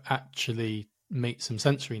routine, but actually meet some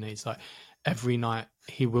sensory needs. Like every night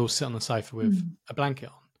he will sit on the sofa with a blanket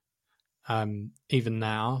on. Even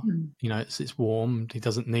now, it's warm. He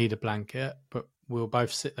doesn't need a blanket, but we'll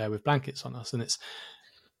both sit there with blankets on us. And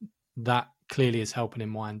that clearly is helping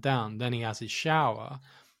him wind down. Then he has his shower.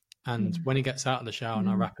 And when he gets out of the shower and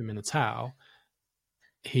I wrap him in a towel,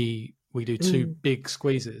 we do two big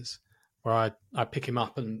squeezes where I pick him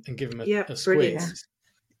up and give him a squeeze.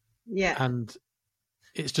 Yeah. And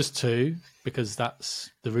it's just two because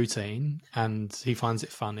that's the routine and he finds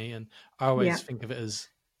it funny. And I always think of it as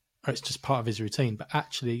it's just part of his routine. But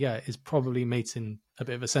actually, it's probably meeting a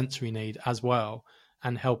bit of a sensory need as well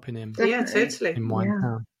and helping him. Yeah, totally. In wind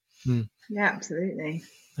down. Yeah, absolutely.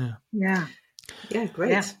 Yeah. Yeah,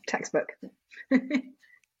 great. Yeah, textbook.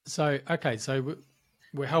 So, okay, so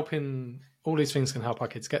we're helping, all these things can help our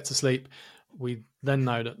kids get to sleep. We then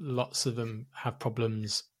know that lots of them have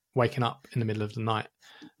problems waking up in the middle of the night,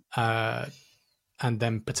 and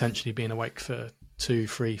then potentially being awake for 2,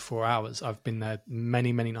 3, 4 hours. I've been there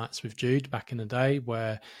many, many nights with Jude back in the day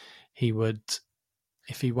where he would,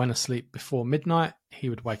 if he went asleep before midnight, he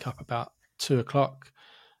would wake up about 2 o'clock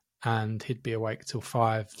and he'd be awake till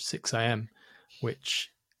 5, 6 a.m.,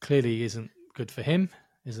 which clearly isn't good for him,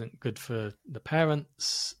 isn't good for the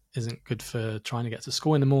parents, isn't good for trying to get to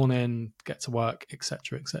school in the morning, get to work,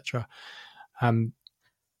 etc., etc.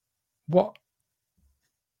 What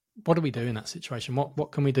do we do in that situation?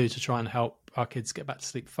 What can we do to try and help our kids get back to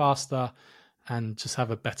sleep faster and just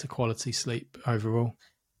have a better quality sleep overall?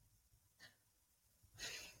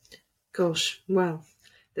 Gosh, well,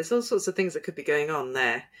 there's all sorts of things that could be going on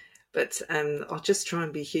there, but I'll just try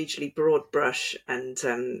and be hugely broad brush and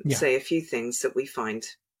say a few things that we find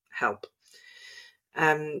help.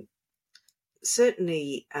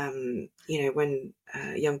 Certainly, when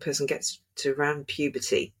a young person gets to around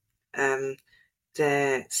puberty,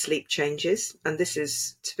 their sleep changes, and this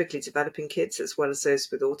is typically developing kids as well as those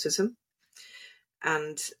with autism.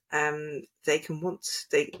 And they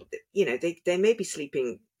may be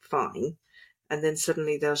sleeping fine, and then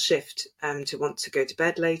suddenly they'll shift to want to go to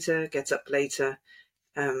bed later, get up later.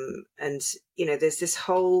 And, there's this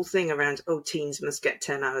whole thing around, teens must get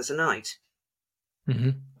 10 hours a night.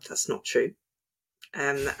 Mm-hmm. That's not true.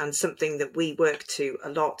 And something that we work to a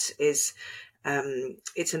lot is,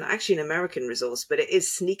 it's actually an American resource, but it is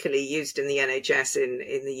sneakily used in the NHS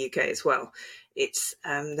in the UK as well. It's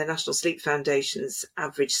the National Sleep Foundation's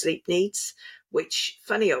average sleep needs, which,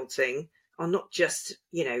 funny old thing, are not just,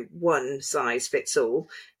 one size fits all.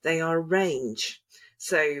 They are a range.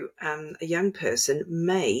 So a young person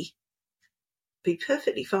may be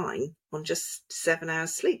perfectly fine on just 7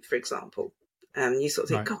 hours sleep, for example. You sort of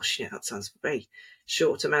think, Right. gosh, that sounds a very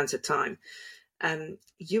short amount of time.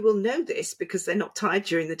 You will know this because they're not tired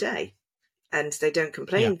during the day and they don't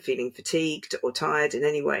complain feeling fatigued or tired in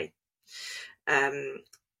any way.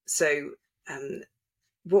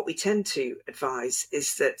 What we tend to advise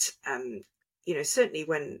is that, certainly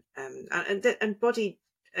when, the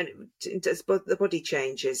body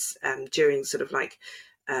changes during sort of like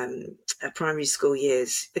primary school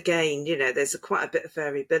years. Again, there's quite a bit of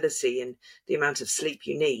variability in the amount of sleep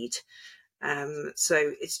you need.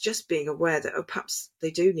 So it's just being aware that, perhaps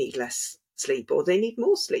they do need less sleep or they need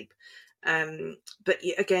more sleep. But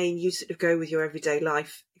again, you sort of go with your everyday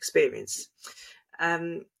life experience.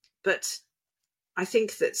 But I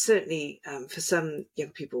think that certainly for some young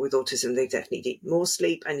people with autism, they definitely need more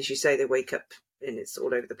sleep. And as you say, they wake up and it's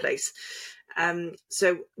all over the place.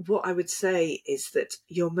 So what I would say is that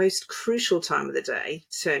your most crucial time of the day,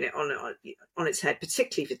 turn it on its head,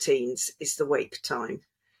 particularly for teens, is the wake time.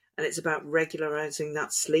 And it's about regularizing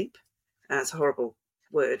that sleep. That's a horrible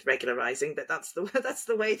word, regularizing, but that's the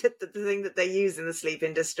way that the thing that they use in the sleep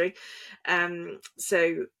industry.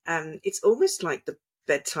 It's almost like the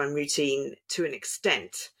bedtime routine, to an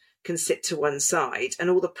extent, can sit to one side and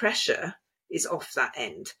all the pressure is off that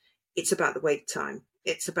end. It's about the wake time.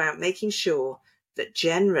 It's about making sure that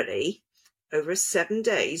generally over 7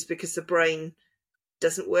 days, because the brain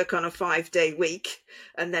doesn't work on a 5-day week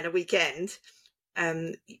and then a weekend,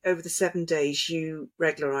 over the 7 days you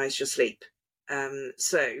regularize your sleep.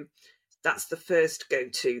 So that's the first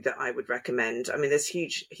go-to that I would recommend. I mean, there's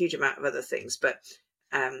huge amount of other things, but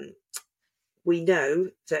we know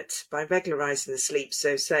that by regularizing the sleep,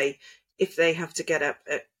 so say if they have to get up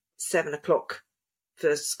at 7 o'clock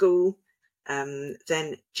for school,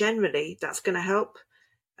 then generally that's going to help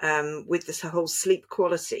with this whole sleep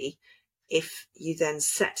quality if you then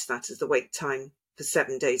set that as the wake time for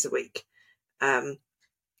 7 days a week.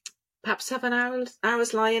 Perhaps have an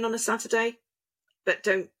hour's lie in on a Saturday, but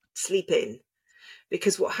don't sleep in,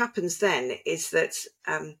 because what happens then is that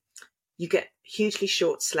you get hugely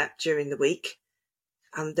short slept during the week,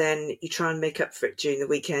 and then you try and make up for it during the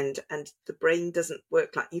weekend, and the brain doesn't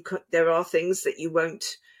work like you could. There are things that you won't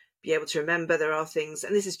be able to remember. There are things,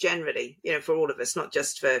 and this is generally, for all of us, not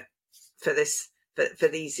just for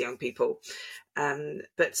these young people.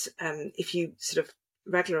 But if you sort of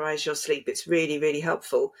regularize your sleep, it's really, really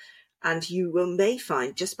helpful. And you may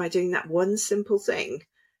find, just by doing that one simple thing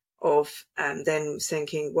of then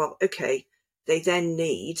thinking, well, okay, they then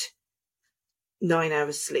need 9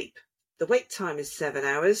 hours sleep. The wake time is 7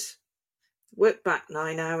 hours, work back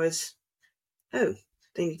 9 hours. Oh,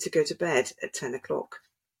 they need to go to bed at 10 o'clock.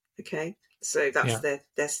 Okay, so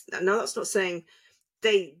that's now that's not saying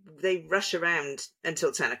they rush around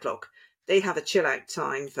until 10 o'clock. They have a chill out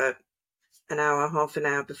time for an hour, half an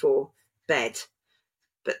hour before bed,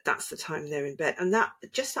 but that's the time they're in bed. And that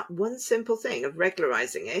one simple thing of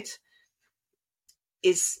regularizing it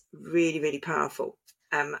is really, really powerful,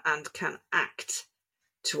 and can act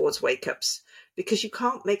towards wake-ups, because you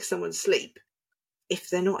can't make someone sleep if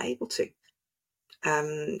they're not able to.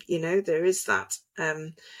 There is that.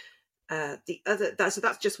 So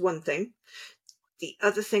that's just one thing. The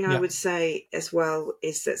other thing I would say as well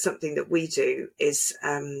is that something that we do is,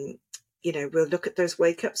 we'll look at those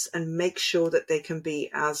wake-ups and make sure that they can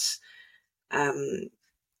be as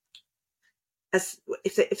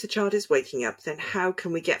if the child is waking up, then how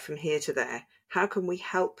can we get from here to there? How can we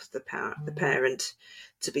help the parent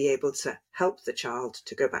to be able to help the child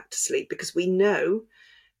to go back to sleep? Because we know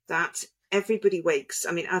that everybody wakes.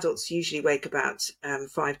 I mean, adults usually wake about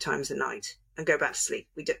 5 times a night and go back to sleep.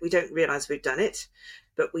 We don't realise we've done it,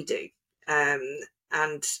 but we do.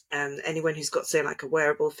 And anyone who's got, say, like a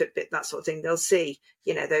wearable Fitbit, that sort of thing, they'll see,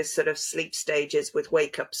 those sort of sleep stages with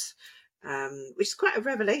wake-ups, which is quite a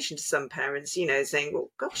revelation to some parents, saying,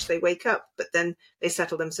 well, gosh, they wake up, but then they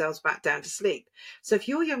settle themselves back down to sleep. So if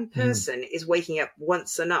your young person is waking up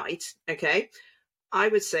once a night, okay, I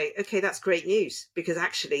would say, okay, that's great news, because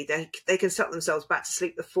actually they can settle themselves back to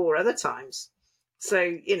sleep the 4 other times.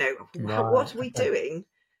 So, what are we doing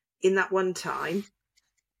in that one time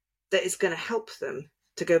that is going to help them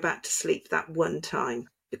to go back to sleep that one time,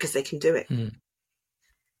 because they can do it.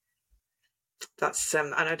 That's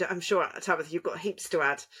and I'm sure, Tabitha, you've got heaps to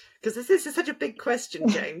add, because this is such a big question,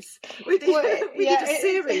 James. We need a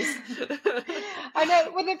series. I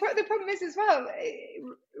know. Well, the problem is as well,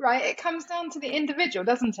 right? It comes down to the individual,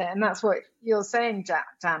 doesn't it? And that's what you're saying,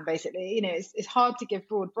 Jan. Basically, it's hard to give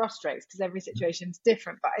broad brushstrokes because every situation is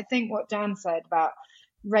different. But I think what Jan said about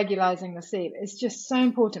regularizing the sleep is just so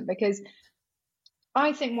important, because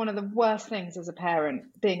I think one of the worst things as a parent,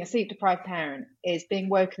 being a sleep-deprived parent, is being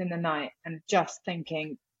woken in the night and just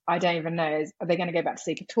thinking, I don't even know, are they going to go back to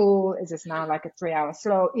sleep at all? Is this now like a 3-hour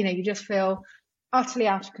slot? You just feel utterly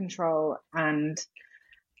out of control, and,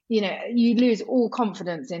 you lose all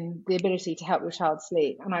confidence in the ability to help your child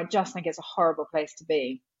sleep. And I just think it's a horrible place to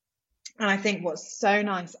be. And I think what's so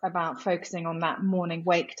nice about focusing on that morning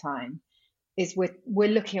wake time is we're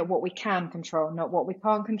looking at what we can control, not what we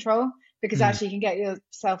can't control, because actually you can get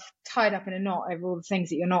yourself tied up in a knot over all the things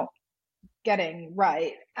that you're not getting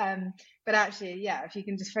right. But actually, if you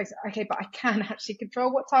can just focus, okay, but I can actually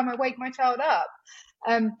control what time I wake my child up,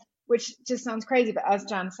 which just sounds crazy. But as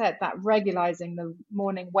Jan said, that regularizing the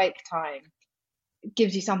morning wake time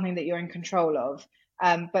gives you something that you're in control of.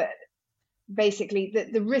 But basically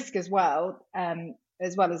the risk as well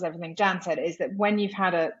as everything Jan said, is that when you've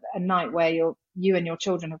had a night where you and your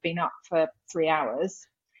children have been up for 3 hours,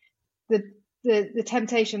 the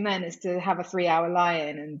temptation then is to have a 3-hour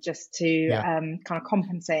lie-in and just to kind of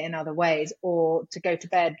compensate in other ways, or to go to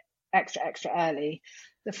bed extra early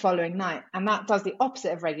the following night. And that does the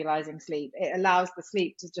opposite of regularizing sleep. It allows the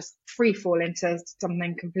sleep to just free fall into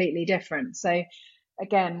something completely different. So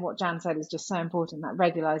again, what Jan said is just so important, that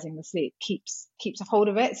regularizing the sleep keeps a hold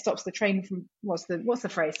of it, stops the train from, what's the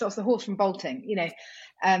phrase, stops the horse from bolting,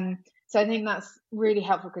 so I think that's really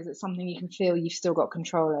helpful, because it's something you can feel you've still got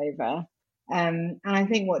control over. And I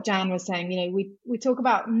think what Jan was saying, we talk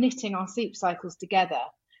about knitting our sleep cycles together.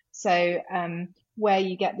 So where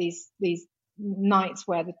you get these nights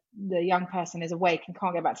where the young person is awake and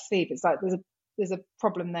can't go back to sleep, it's like there's a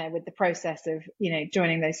problem there with the process of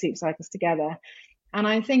joining those sleep cycles together. And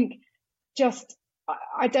I think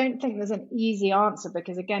I don't think there's an easy answer,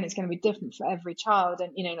 because again, it's going to be different for every child.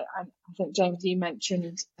 And I think, James, you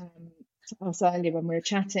mentioned to us earlier when we were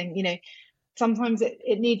chatting, sometimes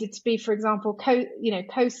it needed to be, for example,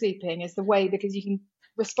 co-sleeping is the way, because you can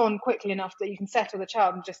respond quickly enough that you can settle the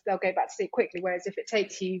child and they'll go back to sleep quickly. Whereas if it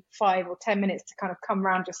takes you 5 or 10 minutes to kind of come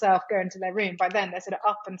around yourself, go into their room, by then they're sort of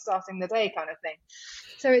up and starting the day kind of thing.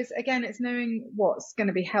 So it's knowing what's going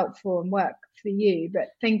to be helpful and work for you, but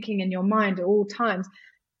thinking in your mind at all times,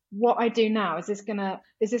 what I do now, is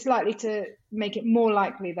this likely to make it more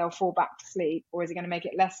likely they'll fall back to sleep, or is it going to make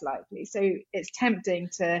it less likely? So it's tempting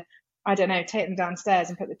to, I don't know, take them downstairs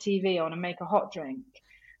and put the TV on and make a hot drink,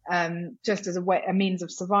 just as a means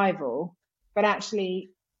of survival. But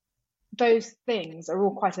actually, those things are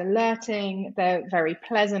all quite alerting. They're very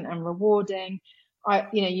pleasant and rewarding.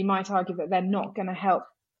 You might argue that they're not going to help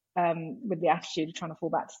with the attitude of trying to fall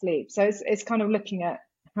back to sleep. So it's kind of looking at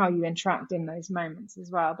how you interact in those moments as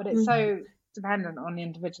well. But it's so dependent on the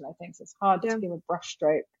individual, I think. So it's hard to give a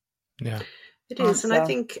brushstroke. Yeah, it is. And I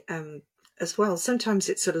think as well, sometimes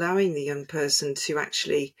it's allowing the young person to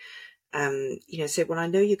actually, say, well, I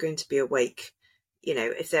know you're going to be awake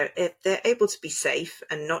if they're able to be safe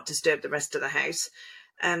and not disturb the rest of the house,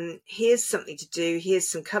 here's something to do. Here's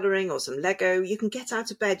some colouring or some Lego. You can get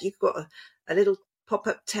out of bed. You've got a little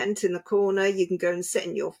pop-up tent in the corner. You can go and sit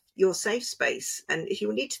in your safe space. And if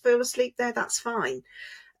you need to fall asleep there, that's fine.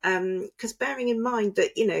 Because bearing in mind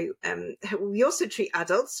that, we also treat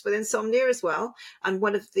adults with insomnia as well. And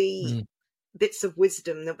one of the bits of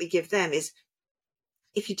wisdom that we give them is,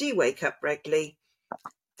 if you do wake up regularly,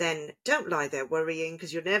 then don't lie there worrying,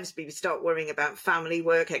 because you'll inevitably start worrying about family,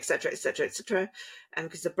 work, etc., etc., etc., and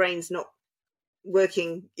because the brain's not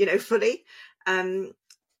working, fully.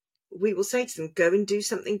 We will say to them, go and do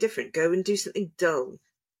something different, go and do something dull,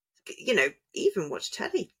 even watch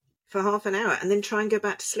telly for half an hour and then try and go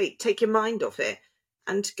back to sleep. Take your mind off it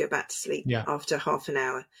and go back to sleep after half an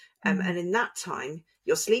hour. And in that time,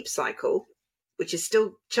 your sleep cycle, which is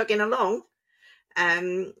still chugging along,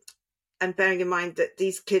 and bearing in mind that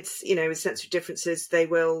these kids, with sensory differences, they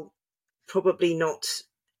will probably not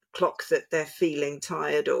clock that they're feeling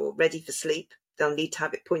tired or ready for sleep. They'll need to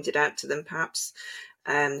have it pointed out to them, perhaps.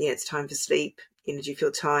 It's time for sleep. Do you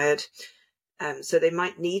feel tired? So they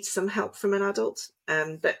might need some help from an adult.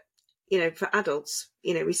 But, for adults,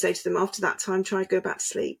 we say to them, after that time, try to go back to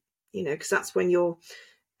sleep, because that's when your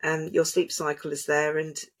sleep cycle is there,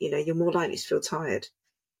 and, you're more likely to feel tired.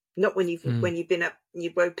 Not when you've been up,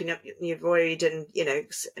 you've woken up, you're worried, and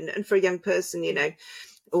and for a young person,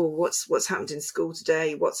 what's happened in school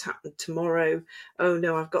today? What's happened tomorrow? Oh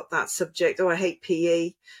no, I've got that subject. Oh, I hate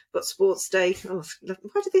PE. Got sports day. Oh,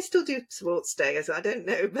 why do they still do sports day? I don't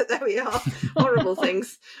know, but there we are. Horrible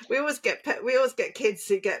things. We always get kids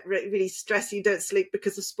who get really stressed. You don't sleep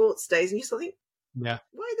because of sports days, and you sort of think, why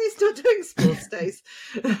are they still doing sports days?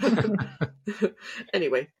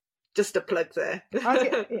 Anyway. Just a plug there.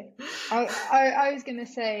 I was going to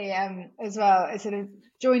say as well, it sort of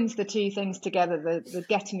joins the two things together, the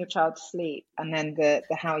getting your child to sleep and then the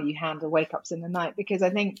how you handle wake-ups in the night. Because I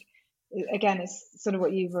think, again, it's sort of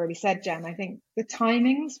what you've already said, Jen. I think the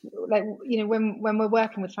timings, when we're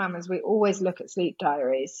working with families, we always look at sleep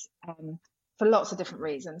diaries for lots of different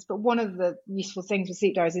reasons. But one of the useful things with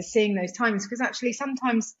sleep diaries is seeing those timings, because actually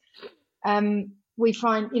sometimes we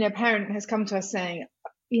find, a parent has come to us saying,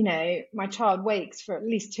 my child wakes for at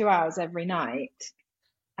least 2 hours every night,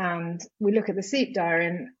 and we look at the sleep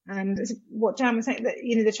diary and what Jan was saying, that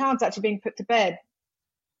the child's actually being put to bed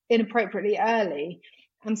inappropriately early.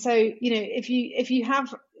 And so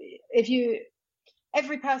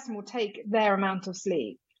every person will take their amount of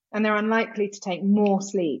sleep, and they're unlikely to take more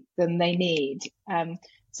sleep than they need.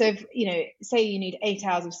 So if say you need 8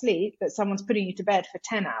 hours of sleep, but someone's putting you to bed for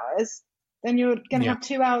 10 hours, then you're going to have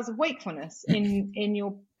 2 hours of wakefulness in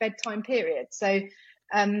your bedtime period. So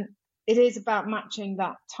it is about matching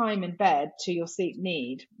that time in bed to your sleep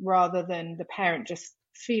need, rather than the parent just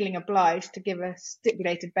feeling obliged to give a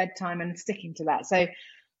stipulated bedtime and sticking to that. So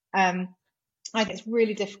I think it's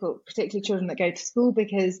really difficult, particularly children that go to school,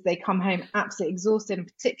 because they come home absolutely exhausted, and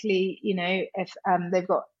particularly, if they've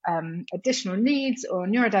got additional needs or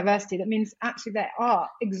neurodiversity, that means actually they are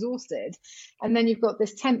exhausted. And then you've got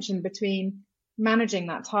this tension between managing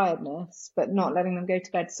that tiredness, but not letting them go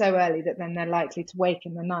to bed so early that then they're likely to wake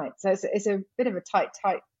in the night. So it's a bit of a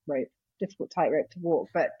difficult tightrope to walk,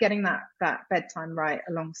 but getting that bedtime right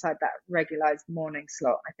alongside that regularized morning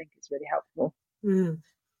slot, I think is really helpful.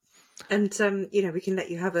 And we can let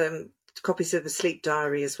you have copies of the sleep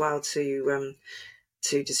diary as well to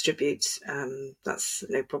distribute. That's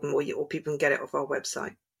no problem, or people can get it off our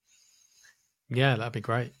website. Yeah, that'd be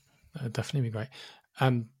great. That'd definitely be great.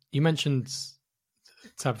 You mentioned,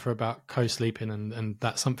 Tabitha, about co-sleeping, and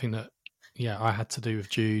that's something that I had to do with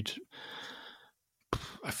Jude.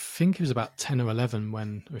 I think it was about 10 or 11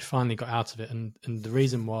 when we finally got out of it, and the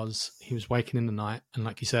reason was he was waking in the night, and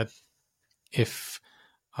like you said, if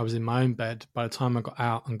I was in my own bed, by the time I got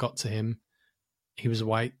out and got to him, he was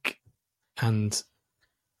awake. And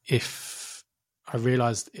if I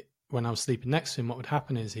realised when I was sleeping next to him, what would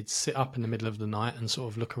happen is he'd sit up in the middle of the night and sort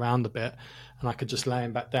of look around a bit, and I could just lay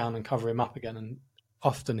him back down and cover him up again, and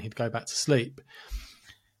often he'd go back to sleep.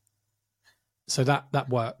 So that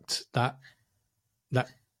worked. That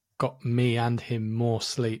got me and him more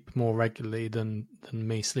sleep more regularly than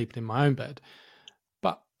me sleeping in my own bed.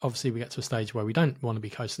 Obviously we get to a stage where we don't want to be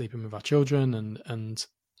co-sleeping with our children, and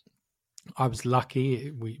I was lucky.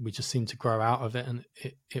 We just seemed to grow out of it, and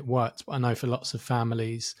it worked. But I know for lots of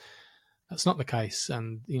families, that's not the case,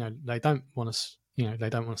 and they don't want to. They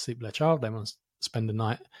don't want to sleep with their child. They want to spend the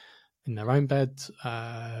night in their own bed,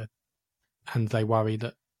 and they worry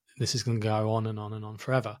that this is going to go on and on and on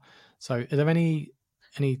forever. So, are there any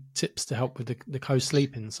tips to help with the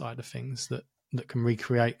co-sleeping side of things that that can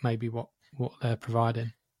recreate maybe what they're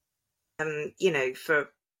providing? For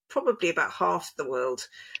probably about half the world,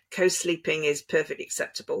 co-sleeping is perfectly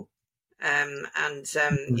acceptable. I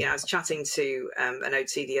was chatting to an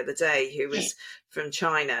OT the other day who was from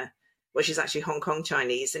China. Well, she's actually Hong Kong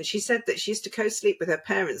Chinese, and she said that she used to co-sleep with her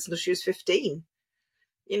parents until she was 15.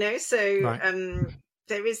 Right.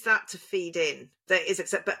 There is that to feed in. There is,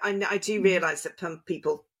 but I do realise that some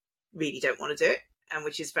people really don't want to do it, and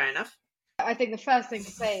which is fair enough. I think the first thing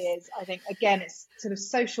to say is, I think, again, it's sort of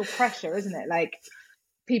social pressure, isn't it? Like,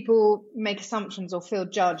 people make assumptions or feel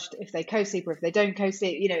judged if they co-sleep or if they don't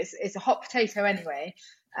co-sleep. It's a hot potato anyway.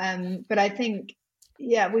 But I think,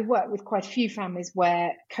 we work with quite a few families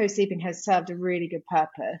where co-sleeping has served a really good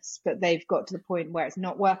purpose, but they've got to the point where it's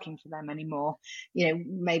not working for them anymore.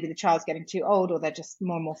 Maybe the child's getting too old, or they're just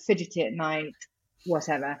more and more fidgety at night,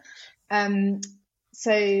 whatever.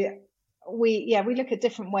 So we look at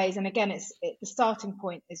different ways, and again, the starting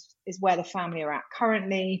point is where the family are at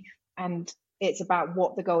currently, and it's about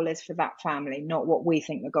what the goal is for that family, not what we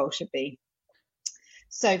think the goal should be.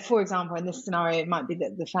 So, for example, in this scenario, it might be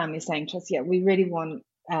that the family is saying to us, we really want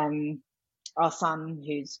our son,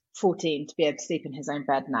 who's 14, to be able to sleep in his own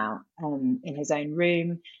bed now, in his own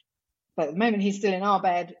room. But at the moment he's still in our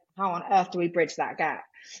bed, how on earth do we bridge that gap?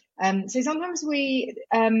 So sometimes we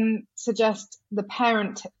suggest the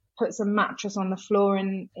parent puts a mattress on the floor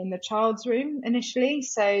in the child's room initially,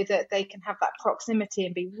 so that they can have that proximity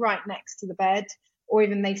and be right next to the bed, or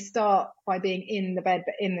even they start by being in the bed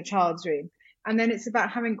but in the child's room. And then it's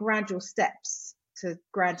about having gradual steps to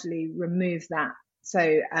gradually remove that.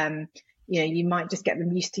 So you might just get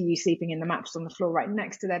them used to you sleeping in the mattress on the floor right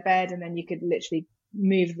next to their bed, and then you could literally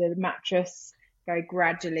move the mattress very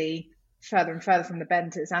gradually further and further from the bed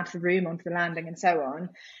until it's out of the room, onto the landing, and so on.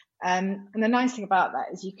 And the nice thing about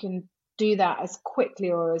that is you can do that as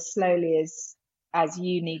quickly or as slowly as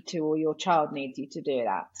you need to, or your child needs you to do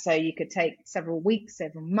that. So you could take several weeks,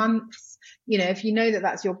 several months. If you know that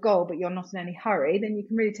that's your goal, but you're not in any hurry, then you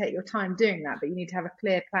can really take your time doing that. But you need to have a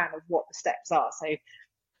clear plan of what the steps are. So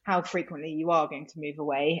how frequently you are going to move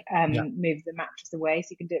away, move the mattress away. So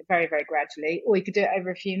you can do it very, very gradually, or you could do it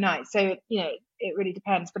over a few nights. So, it really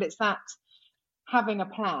depends. But it's that having a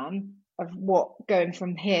plan of what going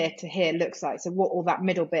from here to here looks like. So what all that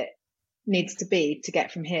middle bit needs to be to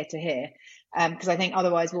get from here to here. Because I think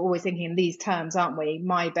otherwise we're always thinking in these terms, aren't we?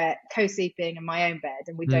 My bed, co-sleeping, and my own bed.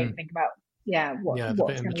 And we don't think about, what's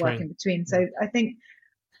going to work in between. So I think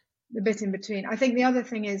the bit in between. I think the other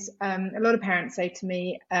thing is a lot of parents say to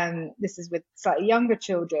me, this is with slightly younger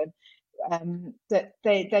children, that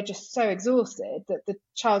they're just so exhausted that the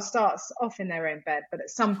child starts off in their own bed, but at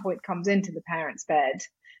some point comes into the parent's bed,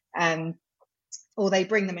 or they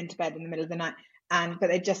bring them into bed in the middle of the night, but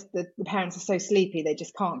the parents are so sleepy they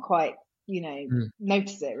just can't quite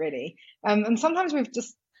notice it really. And sometimes we've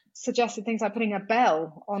just suggested things like putting a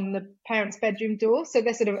bell on the parents' bedroom door, so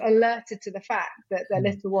they're sort of alerted to the fact that their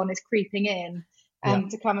little one is creeping in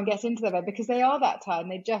to come and get into their bed, because they are that tired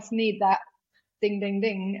and they just need that ding, ding,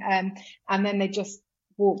 ding. And then they just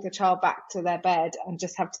walk the child back to their bed and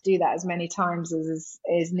just have to do that as many times as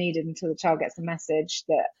is needed until the child gets the message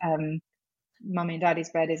that mummy and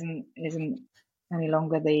daddy's bed isn't any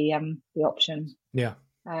longer the option. Yeah.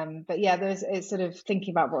 But it's sort of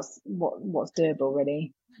thinking about what's doable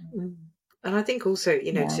really. And I think also,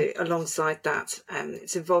 to alongside that,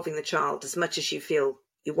 it's involving the child as much as you feel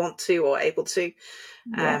you want to or able to,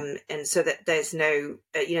 and so that there's no,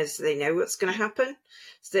 so they know what's going to happen.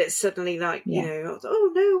 So that it's suddenly like,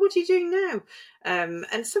 oh no, what are you doing now?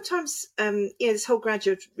 And sometimes, this whole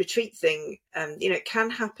gradual retreat thing, it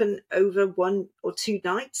can happen over 1 or 2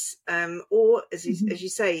 nights, or as you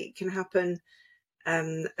say, it can happen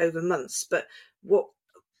over months. But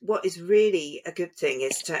what is really a good thing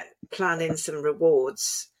is to plan in some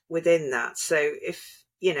rewards within that. So if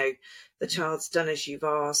the child's done as you've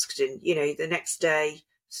asked, and the next day,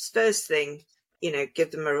 first thing, give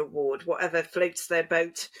them a reward, whatever floats their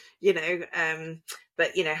boat,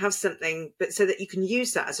 but have something, but so that you can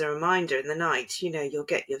use that as a reminder in the night. You'll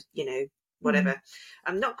get your whatever.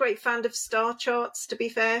 I'm not a great fan of star charts, to be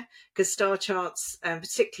fair, because star charts,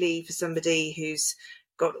 particularly for somebody who's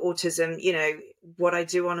got autism, what I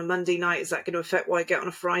do on a Monday night, is that going to affect what I get on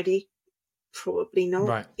a Friday? Probably not,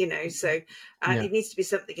 right. So it needs to be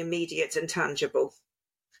something immediate and tangible.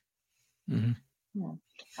 Mm-hmm. Yeah.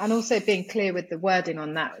 And also being clear with the wording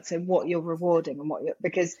on that, so what you're rewarding and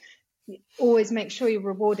because always make sure you're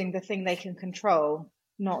rewarding the thing they can control,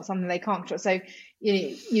 not something they can't control. So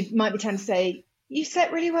you might be tempted to say, you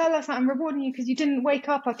slept really well last night. I'm rewarding you because you didn't wake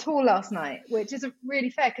up at all last night, which isn't really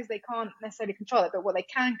fair because they can't necessarily control it. But what they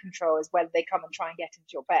can control is whether they come and try and get into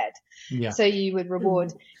your bed. Yeah. So you would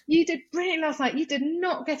reward, you did brilliant last night. You did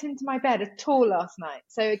not get into my bed at all last night.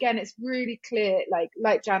 So again, it's really clear,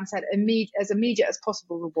 like Jan said, as immediate as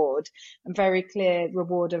possible reward, and very clear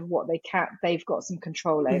reward of what they've got some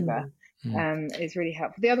control over. Is really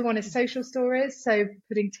helpful. The other one is social stories. So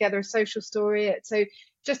putting together a social story. So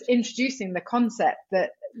just introducing the concept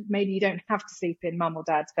that maybe you don't have to sleep in mum or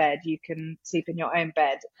dad's bed. You can sleep in your own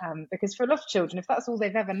bed. Because for a lot of children, if that's all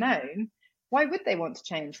they've ever known, why would they want to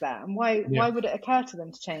change that? And why would it occur to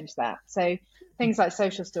them to change that? So things like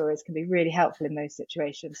social stories can be really helpful in those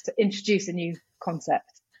situations to introduce a new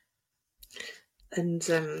concept. And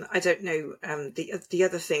I don't know, the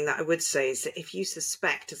other thing that I would say is that if you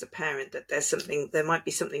suspect as a parent that there might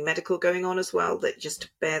be something medical going on as well, that just to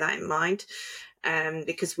bear that in mind,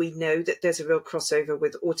 because we know that there's a real crossover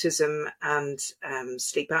with autism and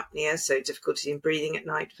sleep apnea, so difficulty in breathing at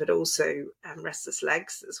night, but also restless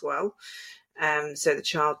legs as well. So the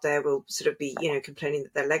child there will sort of be, complaining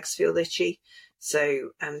that their legs feel itchy. So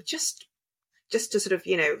just to sort of,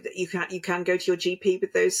 you can go to your GP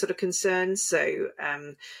with those sort of concerns. So,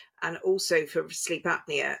 and also for sleep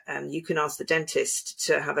apnea, you can ask the dentist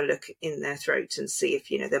to have a look in their throat and see if,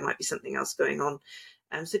 there might be something else going on.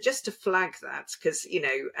 So just to flag that, because,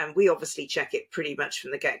 we obviously check it pretty much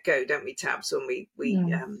from the get-go, don't we, Tabs, when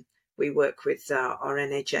we work with our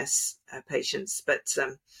NHS patients. But,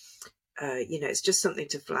 it's just something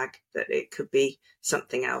to flag that it could be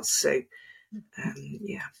something else. So,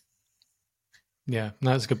 yeah. Yeah,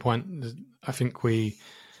 no, that's a good point. I think we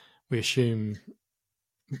assume,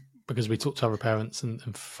 because we talk to other parents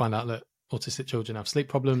and find out that autistic children have sleep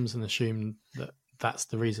problems, and assume that that's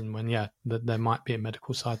the reason, when that there might be a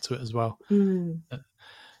medical side to it as well.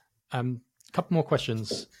 A couple more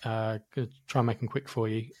questions. Gonna try and make them quick for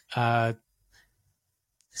you.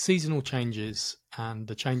 Seasonal changes and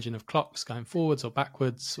the changing of clocks going forwards or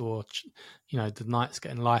backwards, or the nights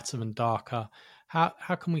getting lighter and darker.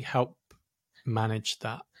 How can we help manage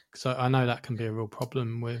that? So I know that can be a real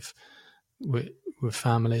problem with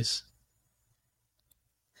families.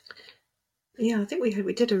 Yeah, I think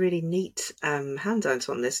we did a really neat handout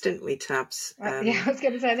on this, didn't we, Tabs? Yeah, I was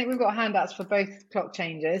going to say, I think we've got handouts for both clock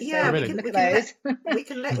changes. Yeah, so really? we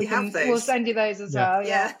can let you have those. We'll send you those as well.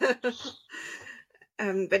 Yeah.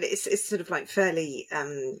 But it's sort of like fairly.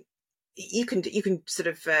 You can sort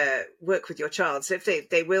of work with your child. So if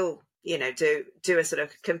they will, do a sort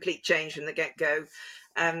of complete change from the get-go.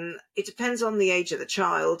 It depends on the age of the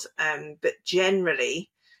child, but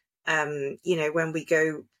generally, when we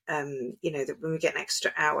go, when we get an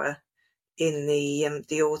extra hour in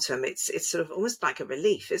the autumn, it's sort of almost like a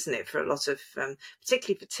relief, isn't it, for a lot of,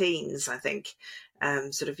 particularly for teens, I think,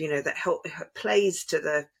 that plays to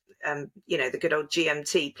the, the good old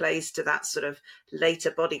GMT plays to that sort of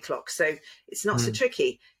later body clock. So it's not so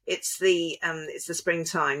tricky. It's the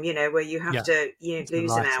springtime, where you have to lose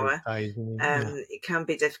an hour. It can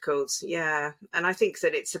be difficult, and I think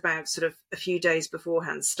that it's about sort of a few days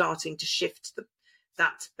beforehand starting to shift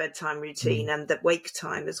that bedtime routine and the wake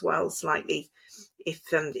time as well slightly.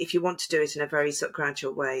 If you want to do it in a very sort of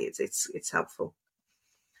gradual way, it's helpful.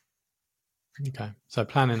 Okay, so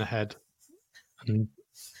planning ahead and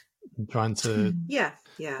trying to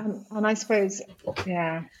and I suppose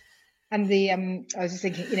and I was just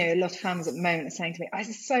thinking, a lot of families at the moment are saying to me,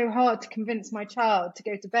 it's so hard to convince my child to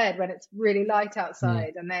go to bed when it's really light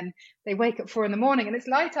outside, and then they wake up 4 a.m. and it's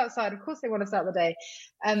light outside. Of course they want to start the day.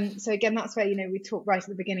 So again, that's where we talked right at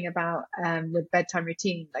the beginning about with bedtime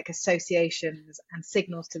routine, like associations and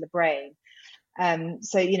signals to the brain.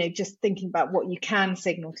 So just thinking about what you can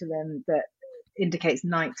signal to them that indicates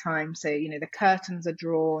nighttime. So the curtains are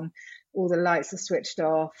drawn, all the lights are switched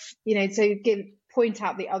off. So point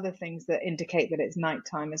out the other things that indicate that it's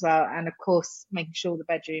nighttime as well, and of course making sure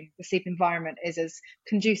the sleep environment is as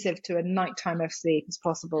conducive to a nighttime of sleep as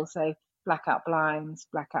possible. So blackout blinds,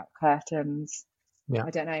 blackout curtains. I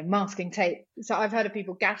don't know, masking tape. So I've heard of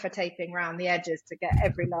people gaffer taping around the edges to get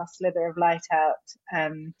every last slither of light out.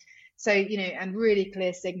 So, and really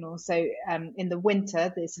clear signals. So in the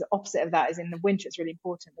winter, the sort of opposite of that is in the winter, it's really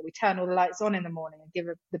important that we turn all the lights on in the morning and give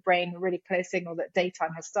the brain a really clear signal that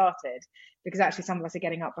daytime has started, because actually some of us are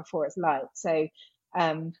getting up before it's light. So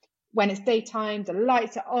when it's daytime, the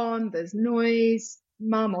lights are on, there's noise,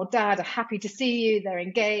 mum or dad are happy to see you, they're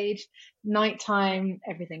engaged. Nighttime,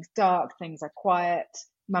 everything's dark, things are quiet.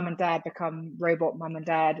 Mum and dad become robot mum and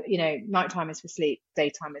dad. Nighttime is for sleep,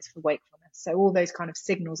 daytime is for wakefulness. So all those kind of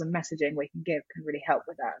signals and messaging we can give can really help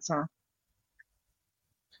with that as well.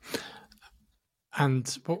 And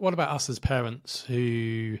what about us as parents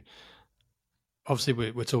who,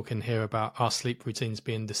 obviously we're talking here about our sleep routines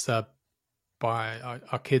being disturbed by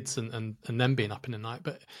our kids and them being up in the night,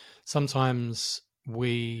 but sometimes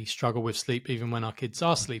we struggle with sleep even when our kids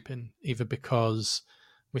are sleeping, either because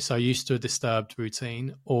we're so used to a disturbed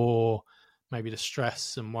routine, or maybe the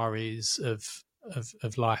stress and worries of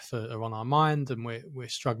life are on our mind, and we're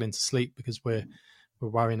struggling to sleep because we're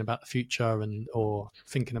worrying about the future or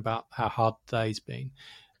thinking about how hard the day's been.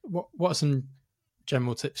 What are some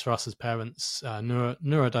general tips for us as parents,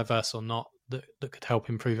 neurodiverse or not, that could help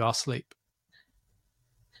improve our sleep?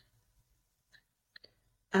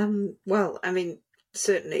 Well, I mean,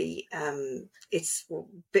 certainly it's a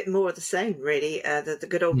bit more of the same, really. The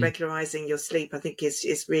good old regularizing your sleep, I think,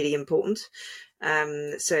 is really important.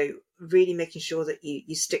 So really making sure that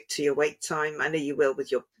you stick to your wake time. I know you will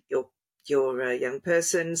with your young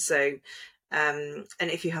person. So and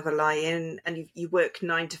if you have a lie-in and you work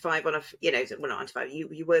 9 to 5 on not 9 to 5,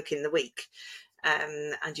 you work in the week.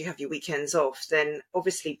 And you have your weekends off, then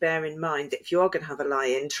obviously bear in mind that if you are going to have a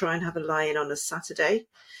lie-in, try and have a lie-in on a Saturday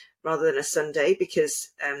rather than a Sunday, because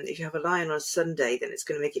if you have a lie-in on a Sunday, then it's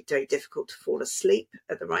going to make it very difficult to fall asleep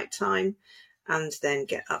at the right time and then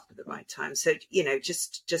get up at the right time. So,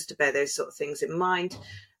 just to bear those sort of things in mind.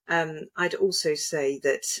 I'd also say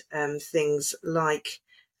that things like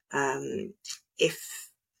if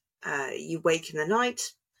you wake in the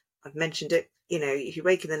night, I've mentioned it, if you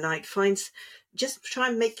wake in the night, just try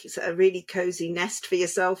and make a really cozy nest for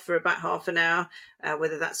yourself for about half an hour,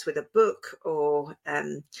 whether that's with a book or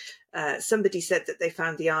somebody said that they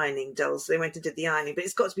found the ironing dolls. They went and did the ironing, but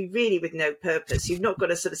it's got to be really with no purpose. You've not got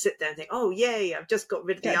to sort of sit there and think, oh, yay, I've just got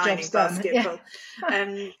rid of the ironing basket. Yeah.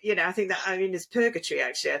 I think that ironing is purgatory,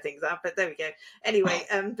 actually. I think that, but there we go. Anyway,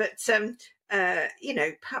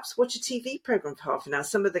 perhaps watch a TV program for half an hour.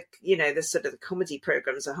 Some of the, the sort of the comedy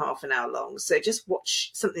programs are half an hour long. So just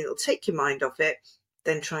watch something that'll take your mind off it,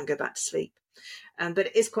 then try and go back to sleep. But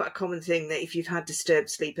it is quite a common thing that if you've had disturbed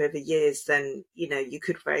sleep over years, then, you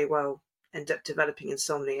could very well end up developing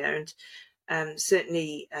insomnia. And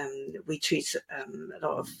certainly we treat a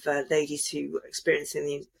lot of ladies who are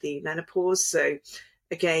experiencing the menopause. So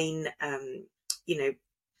again,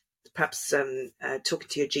 perhaps talking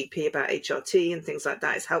to your GP about HRT and things like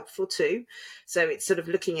that is helpful too. So it's sort of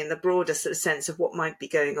looking in the broader sort of sense of what might be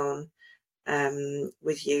going on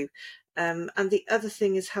with you. And the other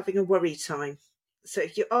thing is having a worry time. So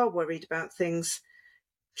if you are worried about things,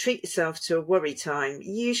 treat yourself to a worry time,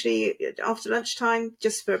 usually after lunchtime,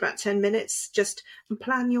 just for about 10 minutes, and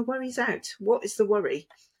plan your worries out. What is the worry?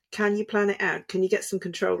 Can you plan it out? Can you get some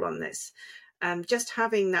control on this? Just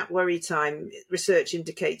having that worry time, research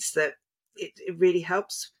indicates that it really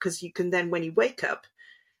helps, because you can then, when you wake up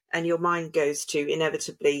and your mind goes to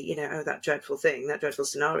inevitably, that dreadful thing, that dreadful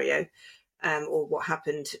scenario, or what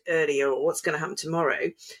happened earlier, or what's going to happen tomorrow,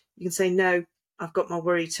 you can say, no, I've got my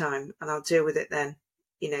worry time and I'll deal with it then.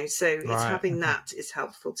 So it's having that is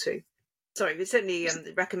helpful too. Sorry, we certainly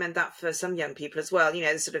recommend that for some young people as well.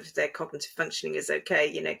 Sort of their cognitive functioning is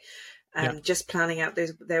okay, just planning out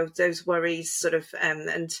those worries sort of,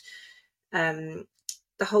 and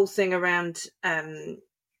the whole thing around in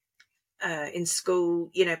school,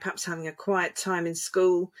 perhaps having a quiet time in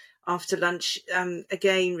school after lunch.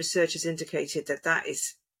 Again, research has indicated that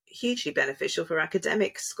is hugely beneficial for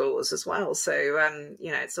academic scores as well. So,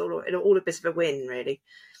 it's all a bit of a win, really.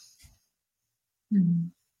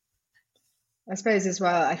 I suppose as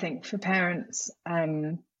well, I think for parents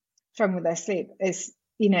struggling with their sleep is,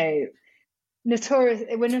 we're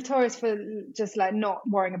notorious for just like not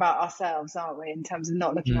worrying about ourselves, aren't we, in terms of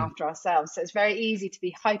not looking after ourselves. So it's very easy to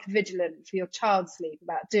be hyper vigilant for your child's sleep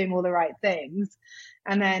about doing all the right things,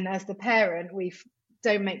 and then as the parent we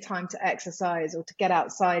don't make time to exercise or to get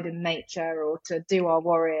outside in nature or to do our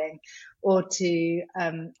worrying or to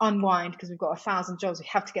unwind, because we've got 1,000 jobs we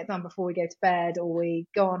have to get done before we go to bed, or we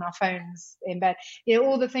go on our phones in bed.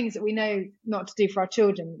 All the things that we know not to do for our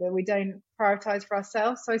children, that we don't prioritize for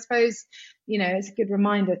ourselves. So I suppose, it's a good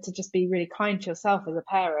reminder to just be really kind to yourself as a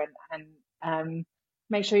parent, and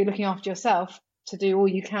make sure you're looking after yourself to do all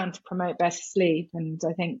you can to promote best sleep. And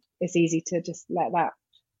I think it's easy to just let that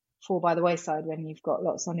fall by the wayside when you've got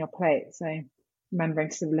lots on your plate. So remembering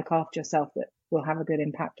to sort of look after yourself, that will have a good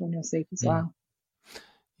impact on your sleep as well.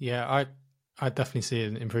 Yeah, I definitely see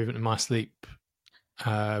an improvement in my sleep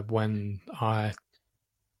when I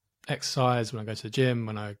exercise, when I go to the gym,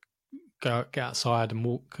 when I get outside and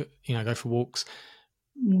walk, go for walks.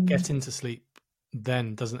 Getting to sleep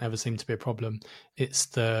then doesn't ever seem to be a problem. It's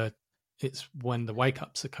when the wake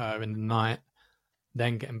ups occur in the night,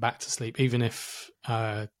 then getting back to sleep, even if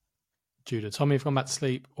Jude or Tommy have gone back to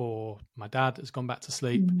sleep, or my dad has gone back to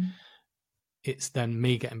sleep, it's then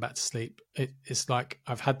me getting back to sleep. It's like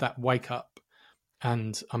I've had that wake up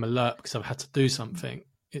and I'm alert because I've had to do something.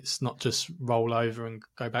 It's not just roll over and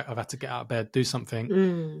go back. I've had to get out of bed, do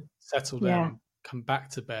something, settle down, come back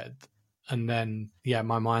to bed. And then,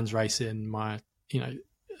 my mind's racing,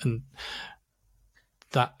 and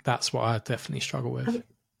that's what I definitely struggle with.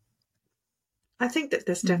 I think that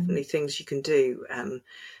there's definitely things you can do. And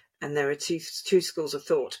there are two schools of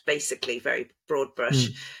thought, basically, very broad brush,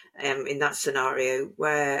 in that scenario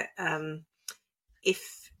where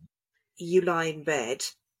if you lie in bed,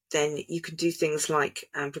 then you can do things like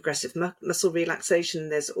progressive muscle relaxation.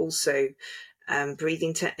 There's also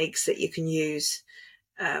breathing techniques that you can use.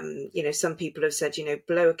 Some people have said,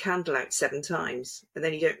 blow a candle out 7 times, and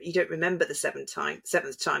then you don't remember the seventh time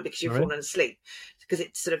because you've fallen asleep. Because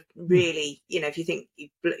it's sort of really, if you think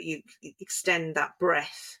you extend that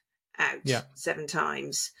breath out 7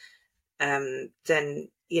 times, then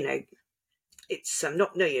it's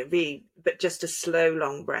but just a slow,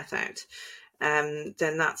 long breath out.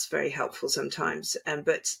 Then that's very helpful sometimes.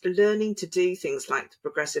 But learning to do things like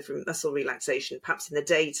progressive muscle relaxation, perhaps in the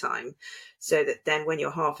daytime, so that then when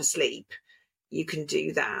you're half asleep, you can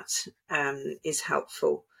do that, is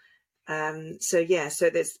helpful. So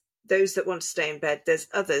there's those that want to stay in bed. There's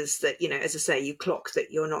others that, as I say, you clock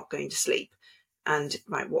that you're not going to sleep. And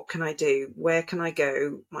right, what can I do? Where can I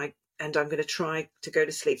go? And I'm going to try to go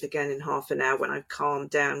to sleep again in half an hour when I've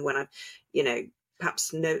calmed down, when I'm,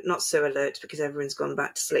 perhaps not so alert because everyone's gone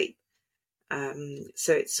back to sleep.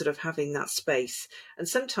 So it's sort of having that space. And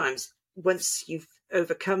sometimes once you've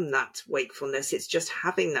overcome that wakefulness, it's just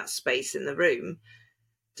having that space in the room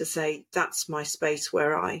to say, that's my space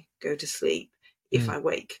where I go to sleep if I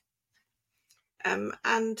wake. And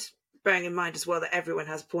bearing in mind as well that everyone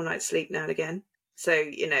has a poor night's sleep now and again. So,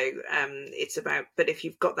 it's about, but if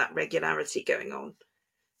you've got that regularity going on,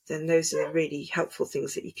 then those are the really helpful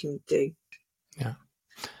things that you can do. Yeah.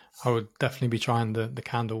 I would definitely be trying the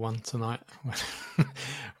candle one tonight.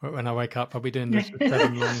 When I wake up, I'll be doing just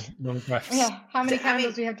 7 long breaths. Yeah. How many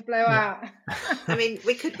candles do you have to blow out? I mean,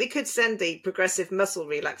 we could send the progressive muscle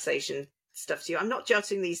relaxation stuff to you. I'm not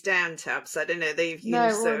jotting these down, Tabs. I don't know they've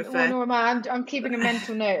used. I'm keeping a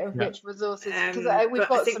mental note of which resources, because we've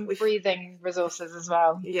got some breathing resources as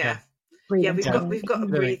well. We've got a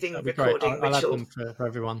breathing recording. I'll add them for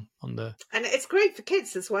everyone on the. And it's great for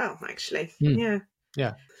kids as well, actually. Yeah.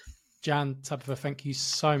 Jan, Tabitha, thank you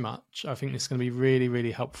so much. I think this is going to be really,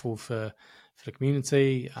 really helpful for the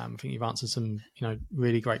community. I think you've answered some,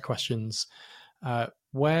 really great questions.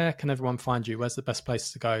 Where can everyone find you? Where's the best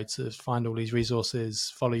place to go to find all these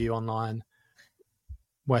resources, follow you online?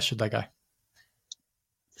 Where should they go?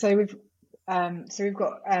 So we've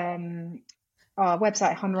got our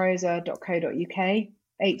website, hunrosa.co.uk,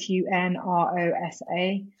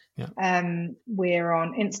 HUNROSA. Yeah. We're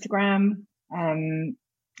on Instagram,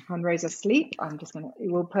 Hunrosa Sleep.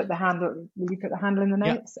 We'll put the handle. Will you put the handle in the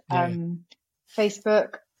notes? Yeah.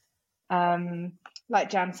 Facebook. Like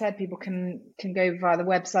Jan said, people can go via the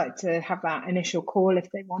website to have that initial call if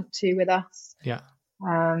they want to with us. Yeah.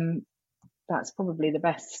 That's probably the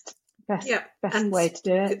best way to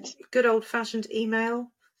do it. Good old fashioned email,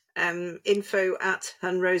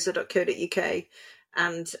 info@hunrosa.co.uk,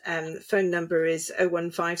 and phone number is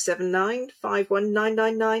 01579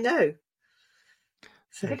 519990.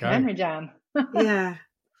 Good memory, Jan. Yeah.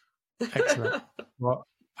 Excellent. Well,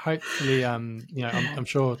 hopefully, I'm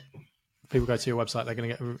sure people go to your website, they're going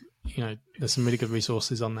to get, there's some really good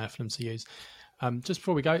resources on there for them to use. Just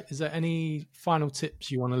before we go, is there any final tips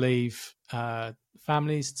you want to leave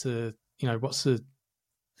families to, what's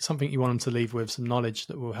something you want them to leave with, some knowledge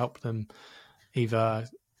that will help them either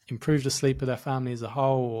improve the sleep of their family as a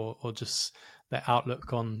whole or just their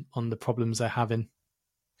outlook on the problems they're having?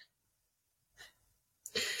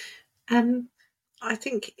 I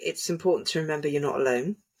think it's important to remember you're not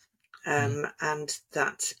alone. And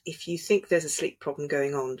that if you think there's a sleep problem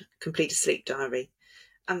going on, complete a sleep diary.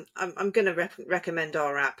 I'm going to recommend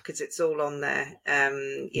our app because it's all on there. A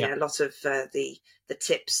lot of the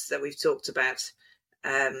tips that we've talked about,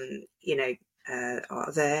 are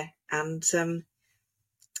there. And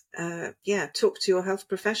talk to your health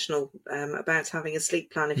professional about having a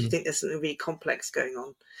sleep plan if you think there's something really complex going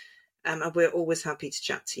on. And we're always happy to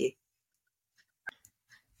chat to you.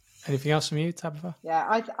 Anything else from you, Tabitha?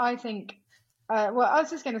 Yeah, I think. I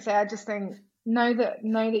was just going to say, I just think know that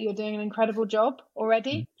you're doing an incredible job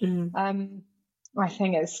already. I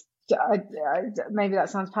think it's maybe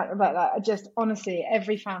that sounds passionate about that. I just honestly,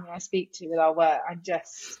 every family I speak to with our work, I'm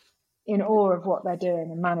just in awe of what they're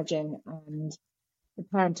doing and managing, and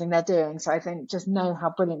the parenting they're doing. So I think just know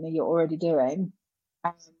how brilliantly you're already doing.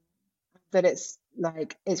 That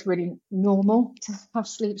it's really normal to have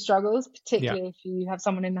sleep struggles, particularly if you have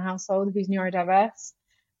someone in the household who's neurodiverse,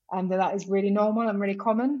 and that is really normal and really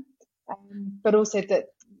common. But also that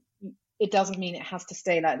it doesn't mean it has to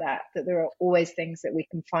stay like that, that there are always things that we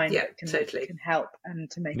can find that can help and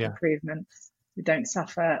to make improvements. We don't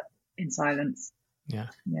suffer in silence. Yeah.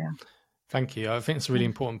 Thank you. I think it's a really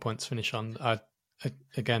important point to finish on.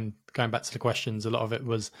 Again, going back to the questions, a lot of it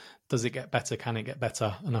was, does it get better? Can it get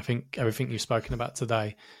better? And I think everything you've spoken about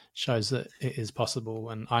today shows that it is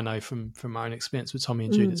possible. And I know from my own experience with Tommy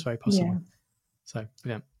and Jude, it's very possible. So,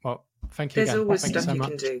 well, thank you again. There's always thank stuff you so you much.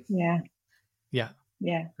 can do.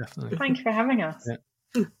 Yeah, definitely. Thank you for having us.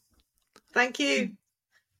 Thank you.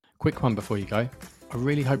 Quick one before you go. I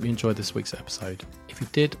really hope you enjoyed this week's episode. If you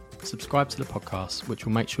did, subscribe to the podcast, which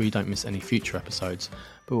will make sure you don't miss any future episodes,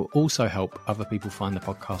 but will also help other people find the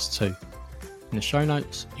podcast too. In the show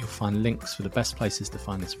notes, you'll find links for the best places to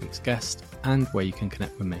find this week's guest and where you can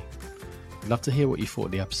connect with me. I'd love to hear what you thought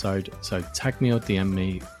of the episode, so tag me or DM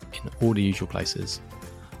me in all the usual places.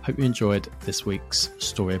 Hope you enjoyed this week's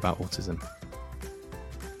story about autism.